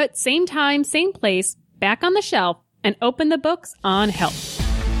time to put same time, same place back on the shelf and open the books on health.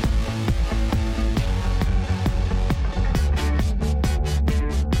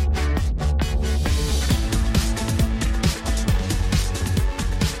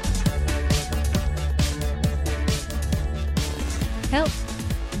 Help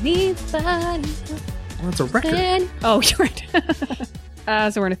me find. Well, that's a record. Oh, you're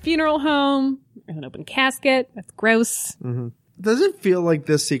right. So we're in a funeral home. There's an open casket. That's gross. Mm-hmm. Does it feel like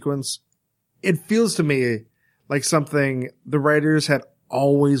this sequence? It feels to me like something the writers had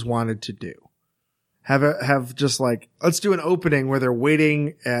always wanted to do. Have just like, let's do an opening where they're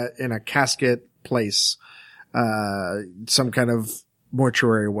waiting in a casket place, some kind of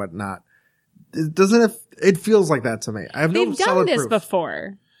mortuary or whatnot. It feels like that to me. I have no solid proof. They've done this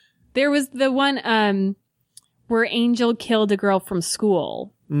before. There was the one where Angel killed a girl from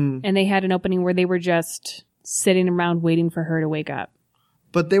school. And they had an opening where they were just sitting around waiting for her to wake up.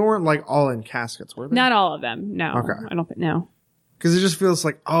 But they weren't like all in caskets, were they? Not all of them. No. Okay. I don't think, no. Because it just feels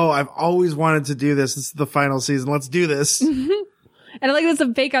like, oh, I've always wanted to do this. This is the final season. Let's do this. And I like this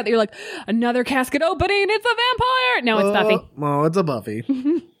a fake out that you're like, another casket opening. It's a vampire. No, it's Buffy. No, it's a Buffy.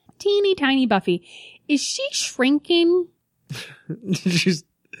 Teeny tiny Buffy. Is she shrinking? She's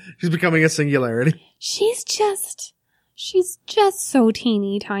becoming a singularity. She's just so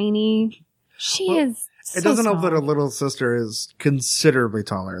teeny tiny. She is so It doesn't help small. that her little sister is considerably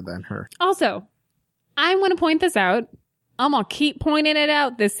taller than her. Also, I want to point this out. I'm going to keep pointing it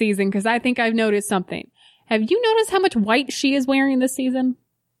out this season because I think I've noticed something. Have you noticed how much white she is wearing this season?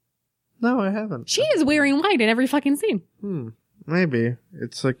 No, I haven't. She is wearing white in every fucking scene. Maybe.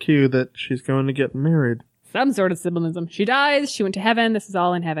 It's a cue that she's going to get married. Some sort of symbolism. She dies. She went to heaven. This is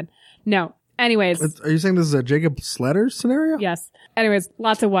all in heaven. No. Anyways. Are you saying this is a Jacob Slater scenario? Yes. Anyways,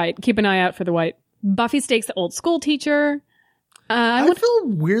 lots of white. Keep an eye out for the white. Buffy stakes the old school teacher. I feel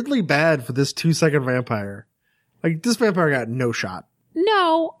weirdly bad for this 2-second vampire. Like, this vampire got no shot.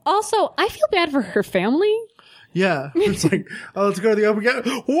 No. Also, I feel bad for her family. Yeah. It's like, oh, let's go to the open gate.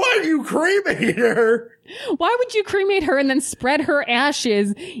 What? You cremated her? Why would you cremate her and then spread her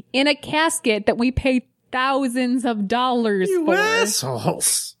ashes in a casket that we pay thousands of dollars You for?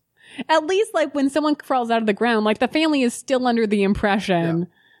 assholes. At least, like, when someone crawls out of the ground, like, the family is still under the impression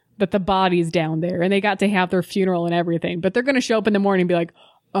that the body's down there and they got to have their funeral and everything. But they're going to show up in the morning and be like,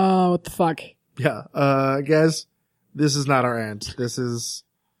 oh, what the fuck? Yeah. Guys, this is not our aunt. This is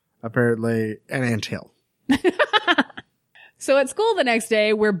apparently an anthill. So at school the next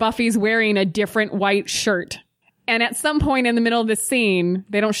day, where Buffy's wearing a different white shirt. And at some point in the middle of the scene,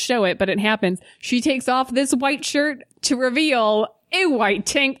 they don't show it, but it happens. She takes off this white shirt to reveal a white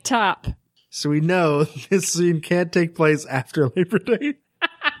tank top. So we know this scene can't take place after Labor Day.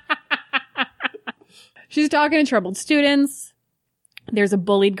 She's talking to troubled students. There's a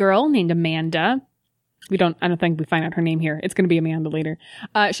bullied girl named Amanda. I don't think we find out her name here. It's going to be Amanda later.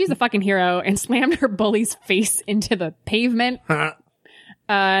 She's a fucking hero and slammed her bully's face into the pavement.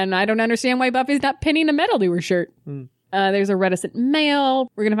 And I don't understand why Buffy's not pinning a medal to her shirt. There's a reticent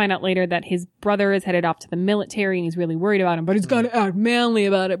male. We're going to find out later that his brother is headed off to the military and he's really worried about him, but he's got to act manly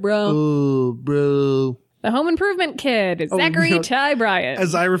about it, bro. Oh, bro. The home improvement kid is Zachary Ty Bryant.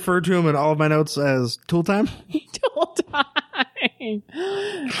 As I refer to him in all of my notes as Tool Time. Tool Time.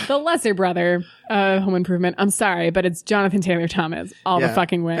 The lesser brother of home improvement. I'm sorry, but it's Jonathan Taylor Thomas all the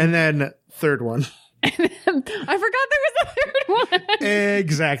fucking way. And then third one. I forgot there was a third one.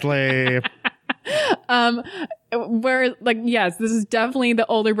 Exactly. Where, like, yes, this is definitely the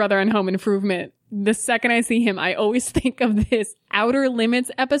older brother on Home Improvement. The second I see him, I always think of this Outer Limits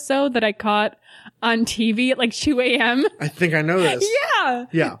episode that I caught on TV at like 2 a.m. I think I know this. Yeah.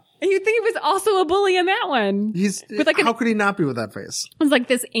 Yeah. And you think he was also a bully in that one. How could he not be with that face? It was like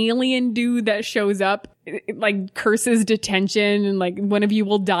this alien dude that shows up, like curses detention and like one of you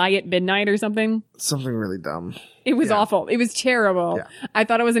will die at midnight or something. Something really dumb. It was awful. It was terrible. Yeah. I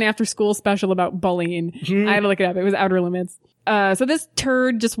thought it was an after school special about bullying. I had to look it up. It was Outer Limits. So this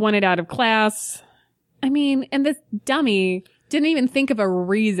turd just wanted out of class. I mean, and this dummy didn't even think of a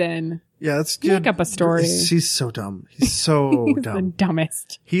reason. Yeah, that's good. Make up a story. He's so dumb. He's so He's dumb. the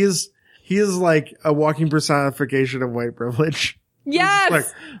dumbest. He is like a walking personification of white privilege. Yes! Like,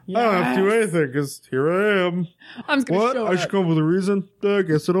 I don't have to do anything because here I am. I'm just gonna What? show I should come up with a reason? I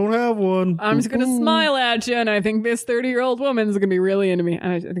guess I don't have one. I'm just gonna smile at you, and I think this 30-year-old woman's gonna be really into me.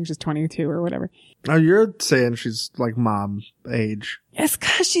 I think she's 22 or whatever. Oh, you're saying she's like mom age. It's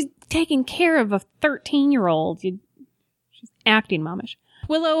because she's taking care of a 13-year-old. She's acting momish.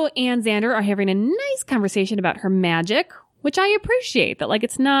 Willow and Xander are having a nice conversation about her magic, which I appreciate. That, like,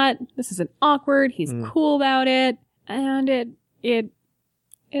 this isn't awkward. He's cool about it. And it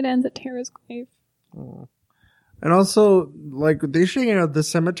ends at Tara's grave. Oh. And also, like, they should hang out at the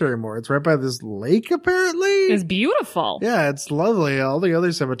cemetery more. It's right by this lake, apparently. It's beautiful. Yeah, it's lovely. All the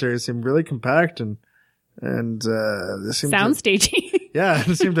other cemeteries seem really compact and this seems Soundstagey. Yeah,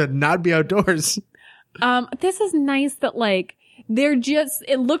 they seem to not be outdoors. This is nice that, like,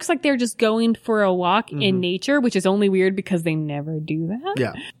 it looks like they're just going for a walk in nature, which is only weird because they never do that.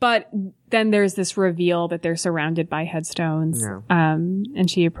 Yeah. But then there's this reveal that they're surrounded by headstones. Yeah. And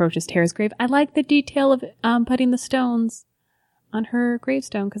she approaches Tara's grave. I like the detail of putting the stones on her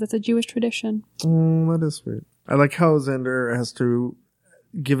gravestone because it's a Jewish tradition. Oh, that is sweet. I like how Xander has to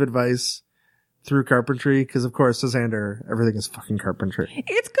give advice through carpentry because, of course, to Xander, everything is fucking carpentry.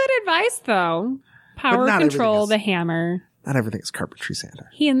 It's good advice, though. Power not control, everything is. the hammer. Not everything is carpentry, Xander.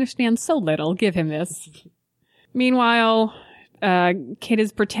 He understands so little. Give him this. Meanwhile, kid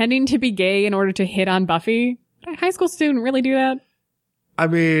is pretending to be gay in order to hit on Buffy. Would a high school student really do that? I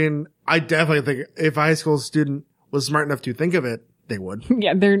mean, I definitely think if a high school student was smart enough to think of it, they would.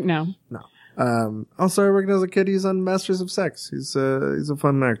 Yeah, no. Also, I recognize a kid. He's on Masters of Sex. He's a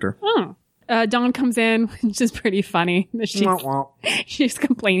fun actor. Oh. Dawn comes in, which is pretty funny. She's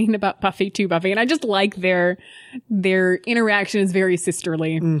complaining about Buffy to Buffy, and I just like their interaction is very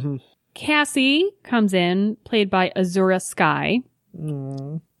sisterly. Mm-hmm. Cassie comes in, played by Azura Sky.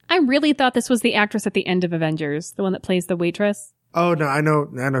 Mm. I really thought this was the actress at the end of Avengers, the one that plays the waitress. Oh no, I know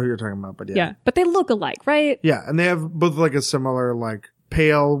who you're talking about, but yeah. Yeah, but they look alike, right? Yeah, and they have both like a similar, like,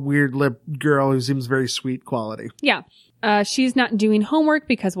 pale, weird lip girl who seems very sweet quality. Yeah. She's not doing homework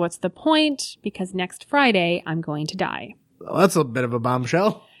because what's the point? Because next Friday, I'm going to die. Well, that's a bit of a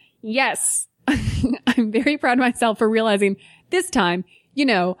bombshell. Yes. I'm very proud of myself for realizing this time,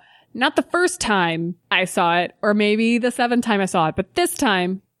 not the first time I saw it, or maybe the 7th time I saw it, but this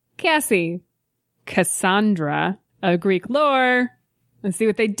time, Cassandra of Greek lore. Let's see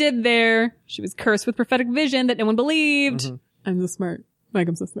what they did there. She was cursed with prophetic vision that no one believed. Mm-hmm. I'm so smart. Like,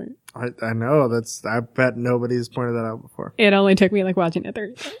 I'm so smart. I know. I bet nobody's pointed that out before. It only took me, watching it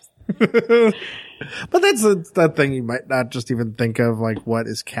 30 times. But that's that thing you might not just even think of, what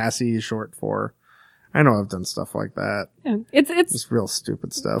is Cassie short for? I know I've done stuff like that. Yeah, it's just real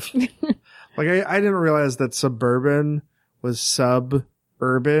stupid stuff. I didn't realize that suburban was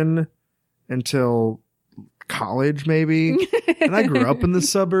suburban until college, maybe. And I grew up in the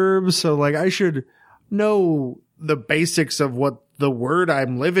suburbs, so I should know the basics of what the word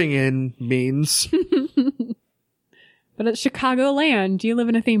I'm living in means. But it's Chicagoland. Do you live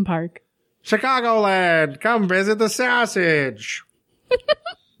in a theme park? Chicagoland, come visit the sausage.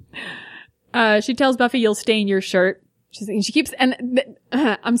 She tells Buffy, you'll stain your shirt. She keeps,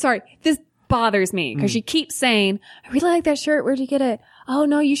 I'm sorry, this bothers me because she keeps saying, I really like that shirt. Where'd you get it? Oh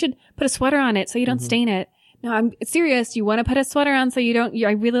no, you should put a sweater on it so you don't stain it. No, I'm serious. You want to put a sweater on so you don't,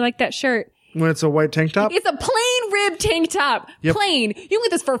 I really like that shirt. When it's a white tank top? It's a plain ribbed tank top. Yep. Plain. You can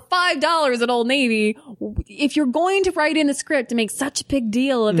get this for $5 at Old Navy. If you're going to write in the script to make such a big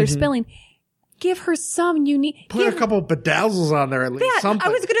deal if they're spilling, give her some unique. Put a couple bedazzles on there at least. Something. I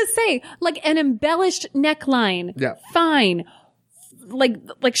was going to say, an embellished neckline. Yeah. Fine.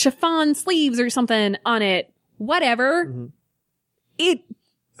 Like chiffon sleeves or something on it. Whatever. Mm-hmm.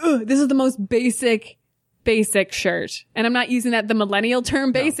 This is the most basic shirt. And I'm not using the millennial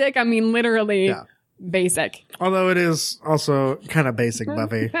term basic. No. I mean, literally basic. Although it is also kind of basic,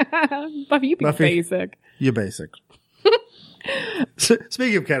 Buffy. Buffy, you be basic. You basic.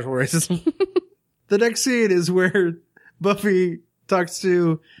 Speaking of casual racism, the next scene is where Buffy talks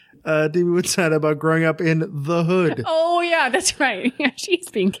to D.B. Woodside about growing up in the hood. Oh, yeah, that's right. Yeah, she's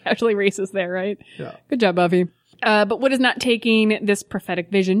being casually racist there, right? Yeah. Good job, Buffy. But Wood is not taking this prophetic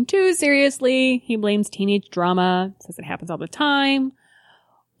vision too seriously. He blames teenage drama, says it happens all the time.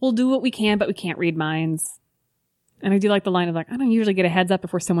 We'll do what we can, but we can't read minds. And I do like the line of I don't usually get a heads up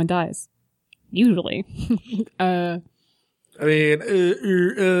before someone dies. Usually. I mean,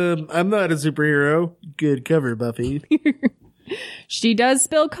 I'm not a superhero. Good cover, Buffy. She does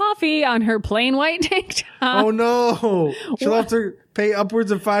spill coffee on her plain white tank top. Oh no! She'll have to pay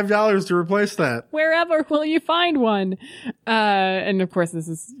upwards of $5 to replace that. Wherever will you find one? And of course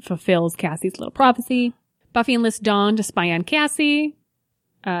this fulfills Cassie's little prophecy. Buffy enlists Dawn to spy on Cassie,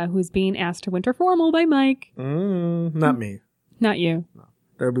 who's being asked to winter formal by Mike. Not me. Not you. No,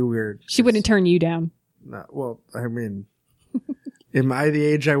 that would be weird. She wouldn't turn you down. No, well, I mean, am I the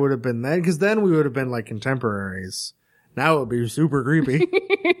age I would have been then? Because then we would have been contemporaries. Now it would be super creepy.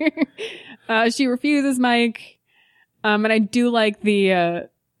 She refuses Mike. And I do like the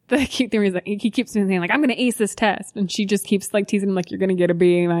cute thing is he keeps saying I'm going to ace this test. And she just keeps teasing him you're going to get a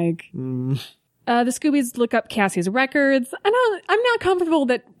B, Mike. The Scoobies look up Cassie's records. I'm not comfortable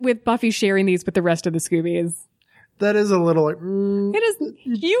with Buffy sharing these with the rest of the Scoobies. That is a little It is.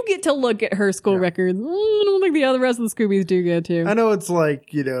 You get to look at her school records. I don't think the rest of the Scoobies do get to. I know it's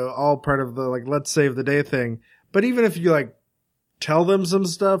all part of the let's save the day thing. But even if you tell them some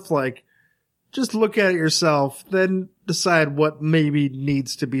stuff, just look at it yourself, then decide what maybe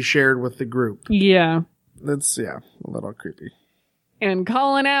needs to be shared with the group. Yeah. That's, a little creepy. And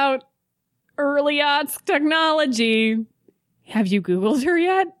calling out early aughts technology. Have you Googled her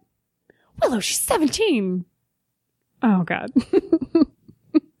yet? Willow, she's 17. Oh, God.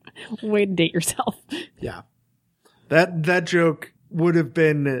 Way to date yourself. Yeah. That joke would have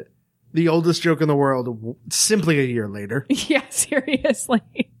been the oldest joke in the world simply a year later. Yeah, seriously.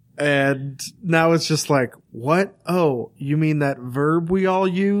 And now it's just what? Oh, you mean that verb we all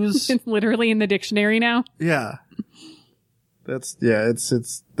use? It's literally in the dictionary now? Yeah.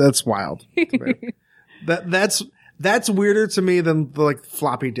 That's wild. That's weirder to me than the like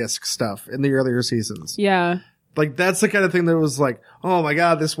floppy disk stuff in the earlier seasons. Yeah. Like that's the kind of thing that was like, oh my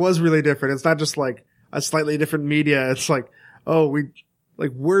God, this was really different. It's not just like a slightly different media. It's like, oh,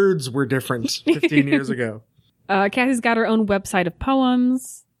 words were different 15 years ago. Cassie's got her own website of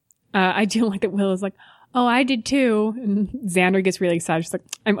poems. I do like that Willow's like, oh, I did too. And Xander gets really excited. She's like,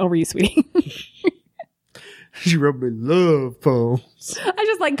 I'm over you, sweetie. She wrote me love poems. I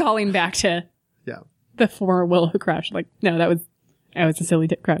just like calling back to the former Willow crush. Like, no, that was a silly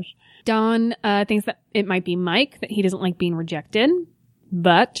crush. Dawn thinks that it might be Mike, that he doesn't like being rejected.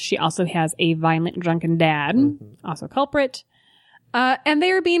 But she also has a violent, drunken dad, also a culprit. And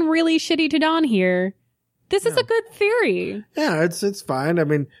they are being really shitty to Dawn here. This is a good theory. Yeah, it's fine. I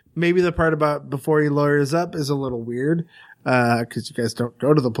mean, maybe the part about before he lawyers up is a little weird, because you guys don't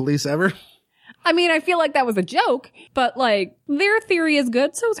go to the police ever. I mean, I feel like that was a joke, but like, their theory is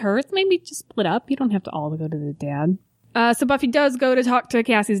good, so is hers. Maybe just split up. You don't have to all go to the dad. So Buffy does go to talk to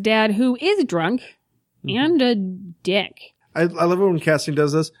Cassie's dad, who is drunk and a dick. I love it when Cassie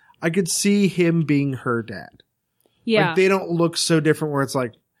does this. I could see him being her dad. Yeah. Like, they don't look so different where it's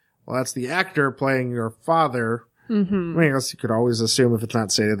like, well, that's the actor playing your father. Mm-hmm. I mean, I guess you could always assume if it's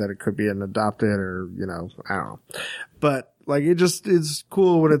not stated that it could be an adopted or, I don't know. But like, it's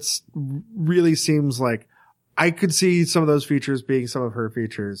cool when it's really seems like I could see some of those features being some of her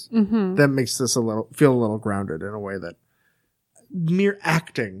features. Mm-hmm. That makes this feel a little grounded in a way that mere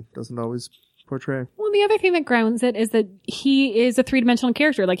acting doesn't always portray. Well, the other thing that grounds it is that he is a three-dimensional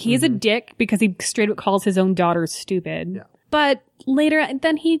character. Like, he is a dick because he straight up calls his own daughter stupid. Yeah. But later,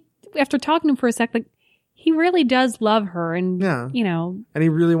 then after talking to him for a sec, like, he really does love her and, and he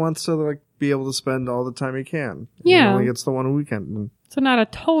really wants to, like, be able to spend all the time he can. Yeah. He only gets the one weekend. So not a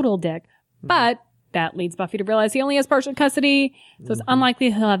total dick. But that leads Buffy to realize he only has partial custody. So it's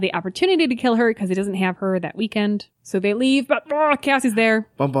unlikely he'll have the opportunity to kill her because he doesn't have her that weekend. So they leave, but Cassie's there.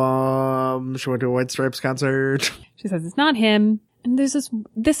 Bum bum. She went to a White Stripes concert. She says it's not him. And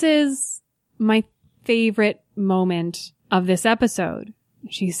this is my favorite moment of this episode.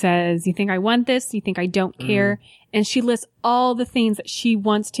 She says, you think I want this? You think I don't care? And she lists all the things that she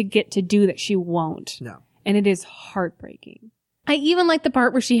wants to get to do that she won't. No. And it is heartbreaking. I even like the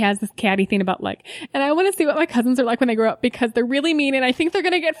part where she has this catty thing about like, and I want to see what my cousins are like when they grow up because they're really mean and I think they're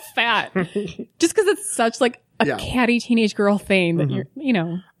going to get fat. Just because it's such like a catty teenage girl thing that you're.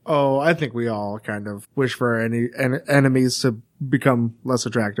 Oh, I think we all kind of wish for our enemies to become less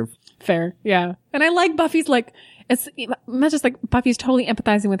attractive. Fair. Yeah. And I like Buffy's like, it's not just like Buffy's totally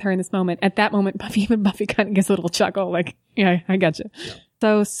empathizing with her in this moment. At that moment, Buffy kind of gives a little chuckle like, yeah, I gotcha. Yeah.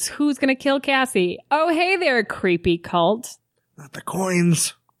 So who's going to kill Cassie? Oh, hey there, creepy cult. Not the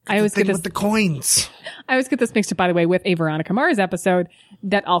coins. I always get with the coins. I always get this mixed up, by the way, with a Veronica Mars episode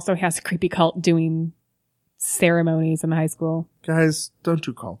that also has a creepy cult doing ceremonies in the high school. Guys, don't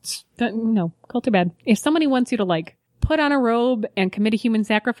do cults. No, cults are bad. If somebody wants you to like put on a robe and commit a human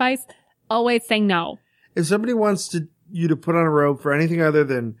sacrifice, always say no. If somebody wants you to put on a robe for anything other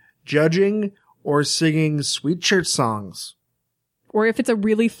than judging or singing sweet church songs. Or if it's a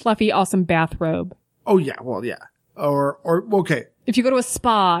really fluffy, awesome bathrobe. Oh, yeah. Well, yeah. Or, okay. If you go to a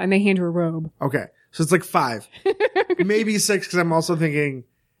spa and they hand you a robe. Okay. So it's like 5. Maybe 6, because I'm also thinking,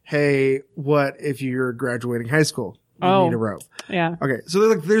 hey, what if you're graduating high school? You need a robe. Yeah. Okay.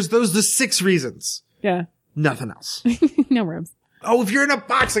 So there's the 6 reasons. Yeah. Nothing else. No robes. Oh, if you're in a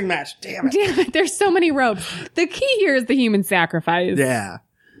boxing match, damn it. There's so many robes. The key here is the human sacrifice. Yeah.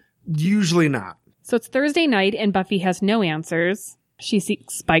 Usually not. So it's Thursday night and Buffy has no answers. She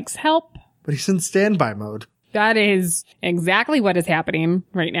seeks Spike's help. But he's in standby mode. That is exactly what is happening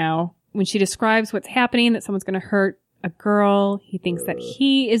right now. When she describes what's happening, that someone's going to hurt a girl, he thinks that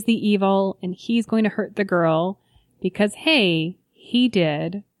he is the evil and he's going to hurt the girl because, hey, he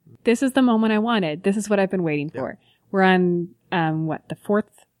did. This is the moment I wanted. This is what I've been waiting for. Yeah. We're on, the 4th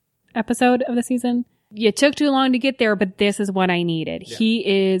episode of the season? You took too long to get there, but this is what I needed. Yeah.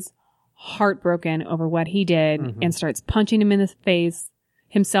 He is heartbroken over what he did and starts punching him in the face,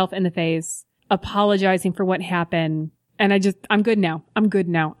 himself in the face, apologizing for what happened. And I'm good now.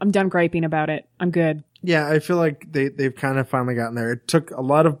 I'm done griping about it. I'm good. Yeah, I feel like they've kind of finally gotten there. It took a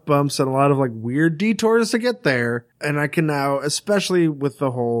lot of bumps and a lot of like weird detours to get there. And I can now, especially with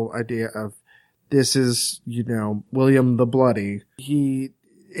the whole idea of this is, William the Bloody. He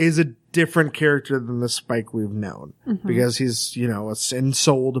is a different character than the Spike we've known because he's, a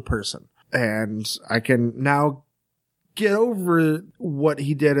sin-souled person. And I can now get over what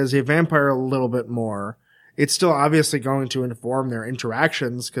he did as a vampire a little bit more. It's still obviously going to inform their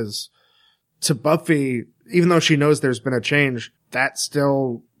interactions because to Buffy, even though she knows there's been a change, that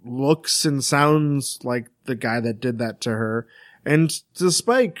still looks and sounds like the guy that did that to her. And to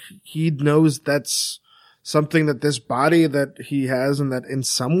Spike, he knows that's something that this body that he has and that in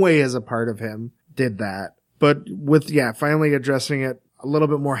some way is a part of him did that. But with, finally addressing it a little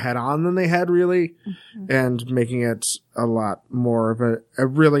bit more head on than they had really, and making it a lot more of a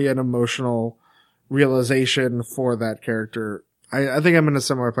really an emotional realization for that character. I think I'm in a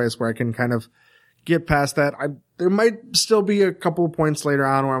similar place where I can kind of get past that. There might still be a couple of points later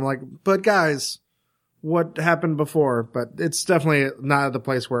on where I'm like, but guys, what happened before? But it's definitely not at the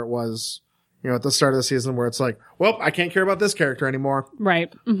place where it was, at the start of the season where it's like, well, I can't care about this character anymore.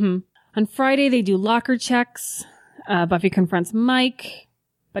 Right. Mm-hmm. On Friday, they do locker checks. Buffy confronts Mike,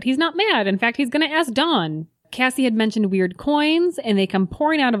 but he's not mad. In fact, he's going to ask Dawn. Cassie had mentioned weird coins, and they come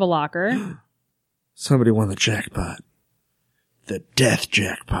pouring out of a locker. Somebody won the jackpot. The death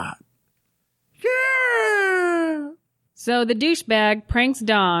jackpot. Yeah! So the douchebag pranks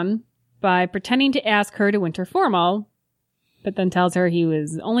Dawn by pretending to ask her to winter formal, but then tells her he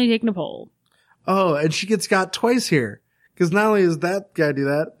was only taking a poll. Oh, and she gets got twice here. Because not only does that guy do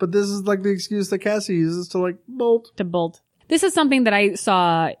that, but this is like the excuse that Cassie uses to bolt. To bolt. This is something that I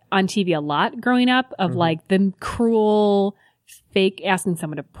saw on TV a lot growing up of like the cruel fake asking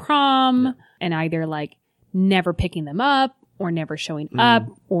someone to prom and either never picking them up or never showing up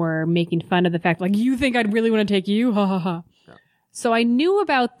or making fun of the fact you think I'd really want to take you. Ha ha ha. Yeah. So I knew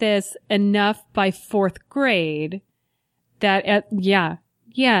about this enough by 4th grade that I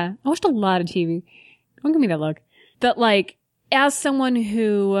watched a lot of TV. Don't give me that look. That as someone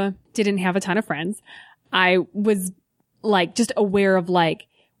who didn't have a ton of friends, I was just aware of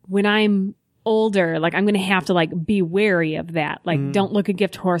when I'm older, I'm going to have to be wary of that. Don't look a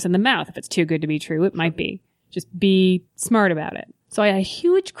gift horse in the mouth. If it's too good to be true, it might be. Just be smart about it. So I had a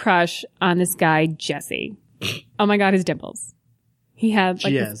huge crush on this guy, Jesse. Oh my God, his dimples. He had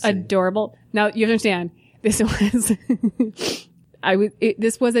this adorable. Now you understand, this was,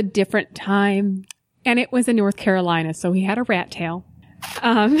 this was a different time. And it was in North Carolina, so he had a rat tail.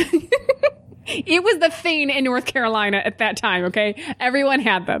 It was the thing in North Carolina at that time, okay? Everyone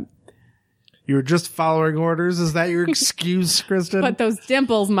had them. You were just following orders? Is that your excuse, Kristen? But those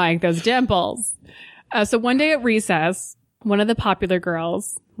dimples, Mike, those dimples. So one day at recess, one of the popular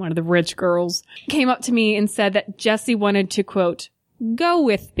girls, one of the rich girls, came up to me and said that Jesse wanted to, quote, go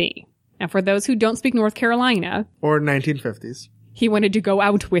with me. And for those who don't speak North Carolina. Or 1950s. He wanted to go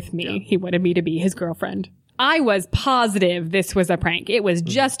out with me. Yeah. He wanted me to be his girlfriend. I was positive this was a prank. It was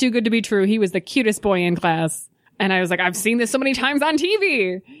just too good to be true. He was the cutest boy in class. And I was like, I've seen this so many times on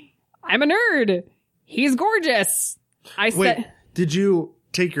TV. I'm a nerd. He's gorgeous. Wait, did you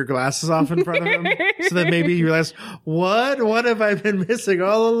take your glasses off in front of him? So that maybe you realized, what have I been missing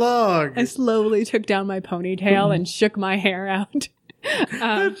all along? I slowly took down my ponytail and shook my hair out.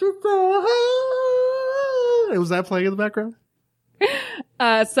 Was that playing in the background?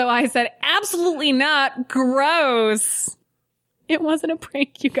 So I said, absolutely not. Gross. It wasn't a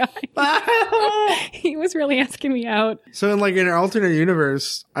prank, you guys. He was really asking me out. So in an alternate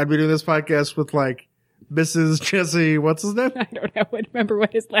universe, I'd be doing this podcast with Mrs. Jesse, what's his name? I don't know. I remember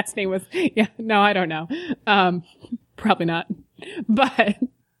what his last name was. Yeah, no, I don't know. Probably not. But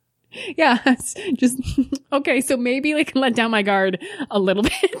yeah, it's just, okay. So maybe I can let down my guard a little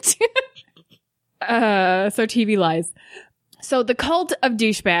bit. So TV lies. So the cult of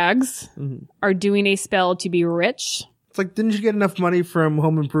douchebags are doing a spell to be rich. It's didn't you get enough money from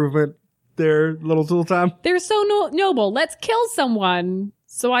Home Improvement there, Little Tool Time? They're so noble. Let's kill someone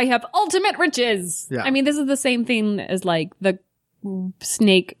so I have ultimate riches. Yeah. I mean, this is the same thing as the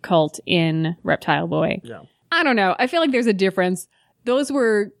snake cult in Reptile Boy. Yeah. I don't know. I feel like there's a difference. Those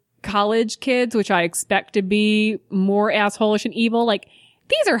were college kids, which I expect to be more assholish and evil.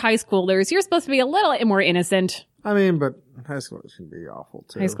 These are high schoolers. You're supposed to be a little more innocent. I mean, but high schoolers can be awful,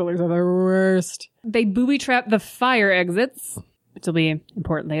 too. High schoolers are the worst. They booby-trap the fire exits, which will be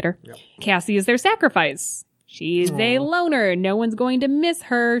important later. Yep. Cassie is their sacrifice. She's a loner. No one's going to miss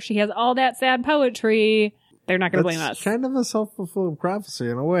her. She has all that sad poetry. They're not going to blame us. Kind of a self-fulfilling prophecy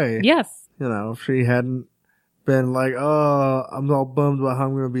in a way. Yes. If she hadn't been I'm all bummed about how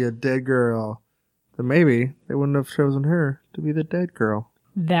I'm going to be a dead girl, then maybe they wouldn't have chosen her to be the dead girl.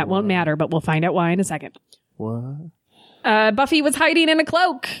 That won't matter, but we'll find out why in a second. What? Buffy was hiding in a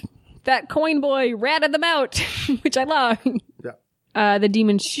cloak. That coin boy ratted them out, which I love. Yeah. The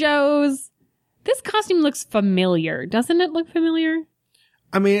demon shows. This costume looks familiar. Doesn't it look familiar?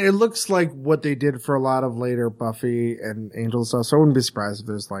 I mean, it looks like what they did for a lot of later Buffy and Angel stuff, so I wouldn't be surprised if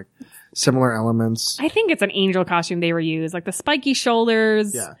there's similar elements. I think it's an Angel costume they reused, the spiky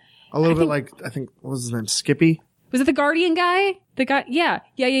shoulders. Yeah. A little bit like, I think, what was his name? Skippy? Was it the Guardian guy? The guy? Yeah.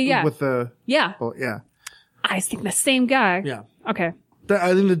 With the... Yeah. Well, yeah. I think the same guy. Yeah. Okay.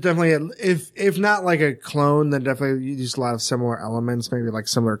 I think that definitely, if not like a clone, then definitely you use a lot of similar elements, maybe like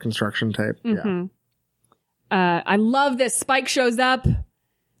similar construction type. Mm-hmm. Yeah. I love this. Spike shows up.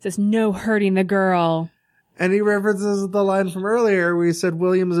 Says, no hurting the girl. And he references the line from earlier where he said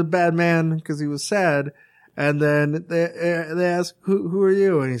William is a bad man because he was sad. And then they ask, who are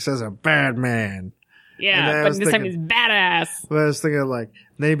you? And he says, a bad man. Yeah, but this time he's badass. But I was thinking like,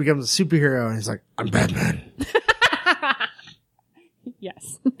 then he becomes a superhero and he's like, I'm Batman.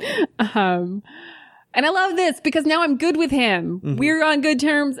 Yes. And I love this because now I'm good with him. Mm-hmm. We're on good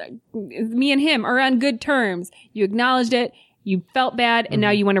terms. Me and him are on good terms. You acknowledged it. You felt bad, and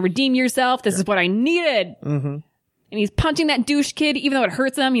now you want to redeem yourself. This is what I needed. Mm-hmm. And he's punching that douche kid, even though it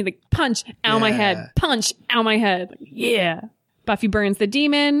hurts him. He's like, punch, ow my head. Punch, ow my head. Like, yeah. Buffy burns the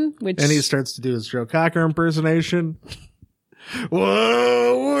demon, which... And he starts to do his Joe Cocker impersonation.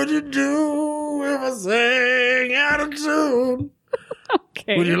 What would you do if I sang out of tune?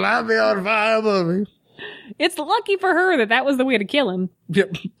 Okay. Would you light me on fire, Buffy? It's lucky for her that was the way to kill him.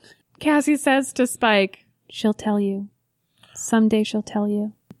 Yep. Cassie says to Spike, she'll tell you. Someday she'll tell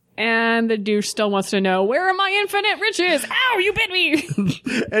you. And the douche still wants to know, where are my infinite riches? Ow, you bit me!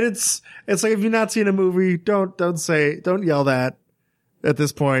 And it's like, if you've not seen a movie, don't yell that at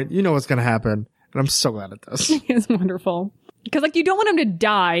this point. You know what's going to happen. And I'm so glad it does. It's wonderful. Because, like, you don't want him to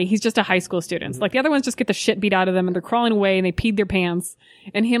die. He's just a high school student. Like, the other ones just get the shit beat out of them and they're crawling away and they peed their pants.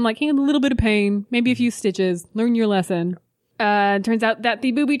 And him, like, he had a little bit of pain, maybe a few stitches. Learn your lesson. Turns out that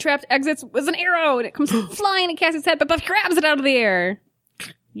the booby-trapped exit was an arrow and it comes flying at Cassie's head, but Buffy grabs it out of the air.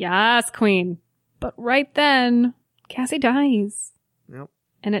 Yes, queen. But right then, Cassie dies. Yep.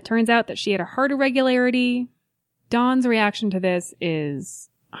 And it turns out that she had a heart irregularity. Dawn's reaction to this is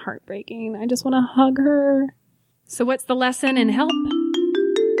heartbreaking. I just want to hug her. So what's the lesson in help?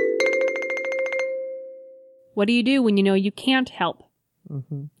 What do you do when you know you can't help?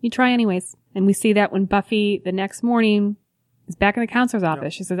 Mm-hmm. You try anyways. And we see that when Buffy, the next morning, is back in the counselor's office.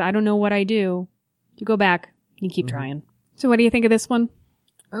 Yep. She says, I don't know what I do. You go back. You keep trying. So what do you think of this one?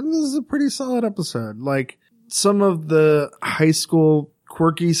 And this is a pretty solid episode. Like, some of the high school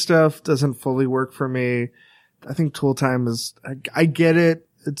quirky stuff doesn't fully work for me. I think Tool Time is, I get it.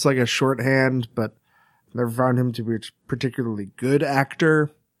 It's like a shorthand, but I've never found him to be a particularly good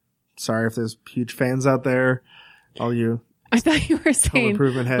actor. Sorry if there's huge fans out there. All you. I thought you were saying,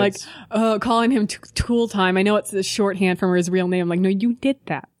 like, calling him Tool Time. I know it's a shorthand from his real name. Like, no, you did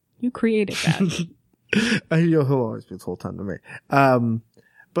that. You created that. He'll always be Tool Time to me.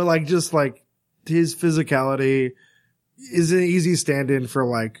 But like, just like his physicality is an easy stand-in for,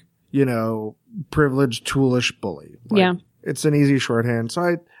 like, you know, privileged, toolish bully. Like, yeah. It's an easy shorthand. So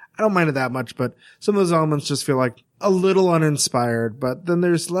I don't mind it that much, but some of those elements just feel like a little uninspired. But then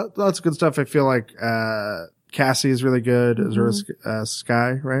there's lots of good stuff. I feel like, Cassie is really good. Mm-hmm.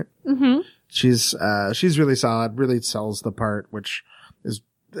 Sky, right? Mm-hmm. She's really solid, really sells the part, which is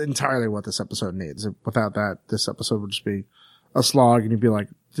entirely what this episode needs. Without that, this episode would just be a slog, and you'd be like,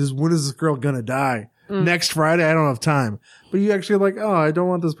 when is this girl gonna die? Next Friday? I don't have time. But you actually like, oh, I don't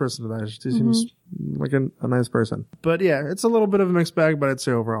want this person to die. She seems like a nice person. But yeah, it's a little bit of a mixed bag, but I'd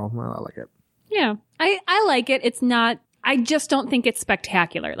say overall, well, I like it. Yeah. I like it. It's not, I just don't think it's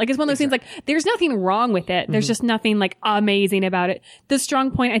spectacular. Like, it's one of those things, like, there's nothing wrong with it. There's just nothing, like, amazing about it. The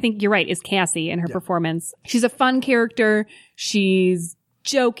strong point, I think you're right, is Cassie and her performance. She's a fun character. She's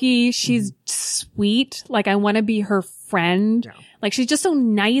jokey. She's sweet. Like, I want to be her friend. Yeah. Like, she's just so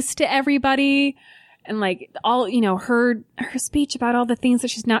nice to everybody. And, like, all, you know, her speech about all the things that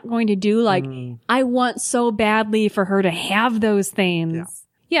she's not going to do. Like, I want so badly for her to have those things.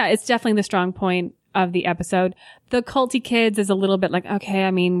 Yeah, it's definitely the strong point of the episode. The culty kids is a little bit like, okay,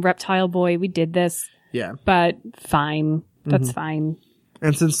 I mean, Reptile Boy, we did this. Yeah. But fine. That's fine.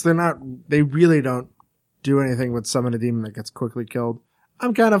 And since they really don't do anything with summon a demon that gets quickly killed,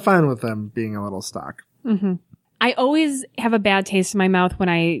 I'm kind of fine with them being a little stock. Mm-hmm. I always have a bad taste in my mouth when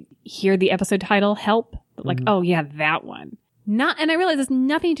I hear the episode title, Help. Like, oh yeah, that one. And I realize it's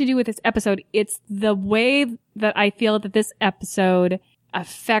nothing to do with this episode. It's the way that I feel that this episode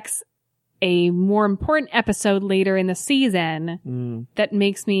affects a more important episode later in the season that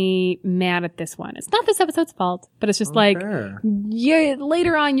makes me mad at this one. It's not this episode's fault, but it's just like, yeah,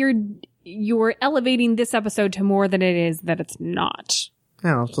 later on you're elevating this episode to more than it is that it's not.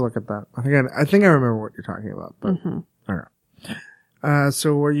 Yeah, I'll have to look at that. Again, I think I remember what you're talking about, but all right.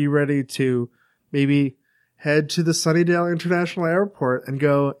 So are you ready to maybe head to the Sunnydale International Airport and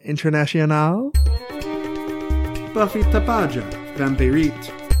go international? Buffy Tapaja,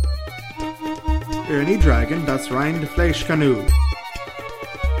 Vampirit. Ernie Dragon das rein de Fleisch Canoe.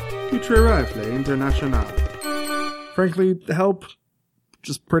 Future Rifle International. Frankly, Help,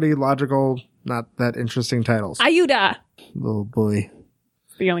 just pretty logical, not that interesting titles. Ayuda! Oh boy.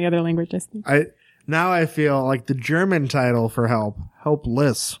 The only other language Now I feel like the German title for Help,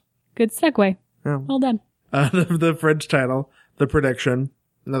 Helpless. Good segue. Yeah. Well done. The French title, The Prediction.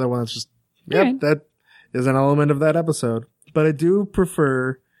 Another one that's just, yep, right. That is an element of that episode. But I do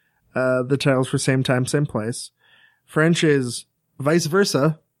prefer the titles for Same Time, Same Place. French is Vice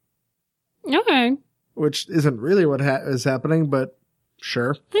Versa. Okay. Which isn't really what is happening, but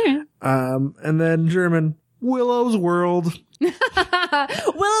sure. Yeah. And then German, Willow's World.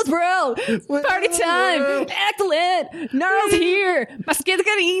 Willow's World! Party time! Excellent! Gnarl's here! My skin's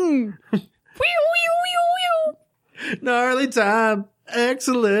got eaten! Gnarly time!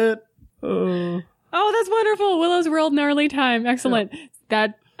 Excellent! Oh, that's wonderful! Willow's World, gnarly time. Excellent. Yeah.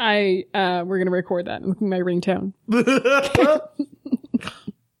 We're gonna record that in my ringtone.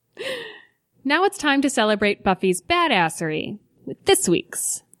 Now it's time to celebrate Buffy's badassery with this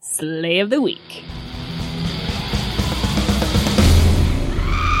week's Slay of the Week.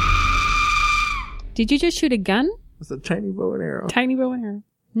 Did you just shoot a gun? It's a tiny bow and arrow. Tiny bow and arrow.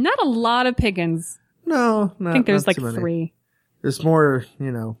 Not a lot of piggins. No, I think there's like 3. There's more,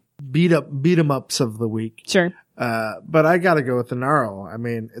 beat 'em ups of the week. Sure. But I gotta go with the Gnarl. I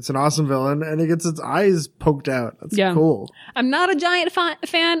mean, it's an awesome villain and it gets its eyes poked out. That's cool. I'm not a giant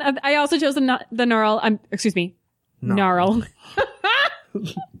fan of, I also chose the Gnarl. Gnarl.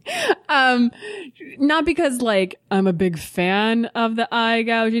 Not because I'm a big fan of the eye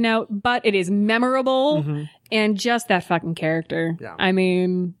gouging out, but it is memorable and just that fucking character. Yeah. I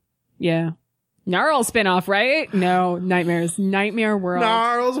mean, yeah. Gnarl spinoff, right? No, Nightmares. Nightmare World.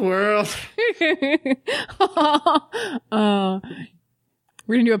 Gnarl's World. We're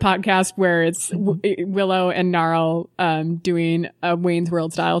gonna do a podcast where it's Willow and Gnarl doing a Wayne's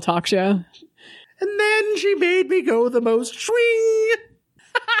World style talk show. And then she made me go the most swing.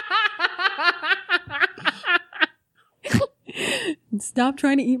 Stop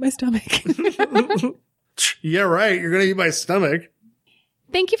trying to eat my stomach. Yeah, right. You're gonna eat my stomach.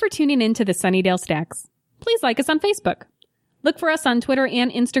 Thank you for tuning in to the Sunnydale Stacks. Please like us on Facebook. Look for us on Twitter and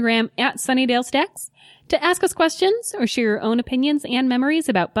Instagram at Sunnydale Stacks to ask us questions or share your own opinions and memories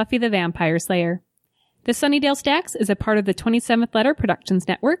about Buffy the Vampire Slayer. The Sunnydale Stacks is a part of the 27th Letter Productions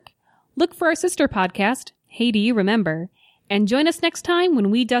Network. Look for our sister podcast, Hey Do You Remember? And join us next time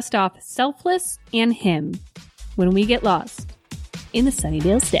when we dust off Selfless and Him, when we get lost in the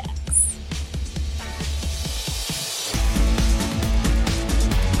Sunnydale Stacks.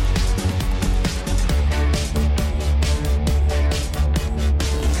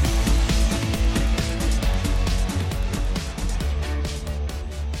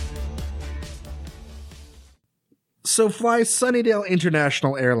 So fly Sunnydale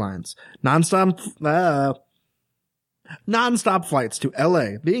International Airlines. Non-stop flights to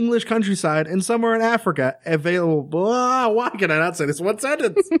LA, the English countryside, and somewhere in Africa available. Why can I not say this one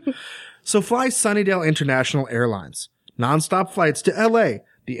sentence? So fly Sunnydale International Airlines. Non-stop flights to LA,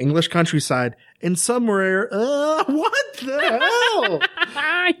 the English countryside, and somewhere. What the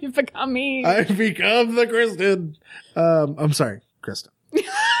hell? You've become me. I've become the Kristen. I'm sorry, Kristen.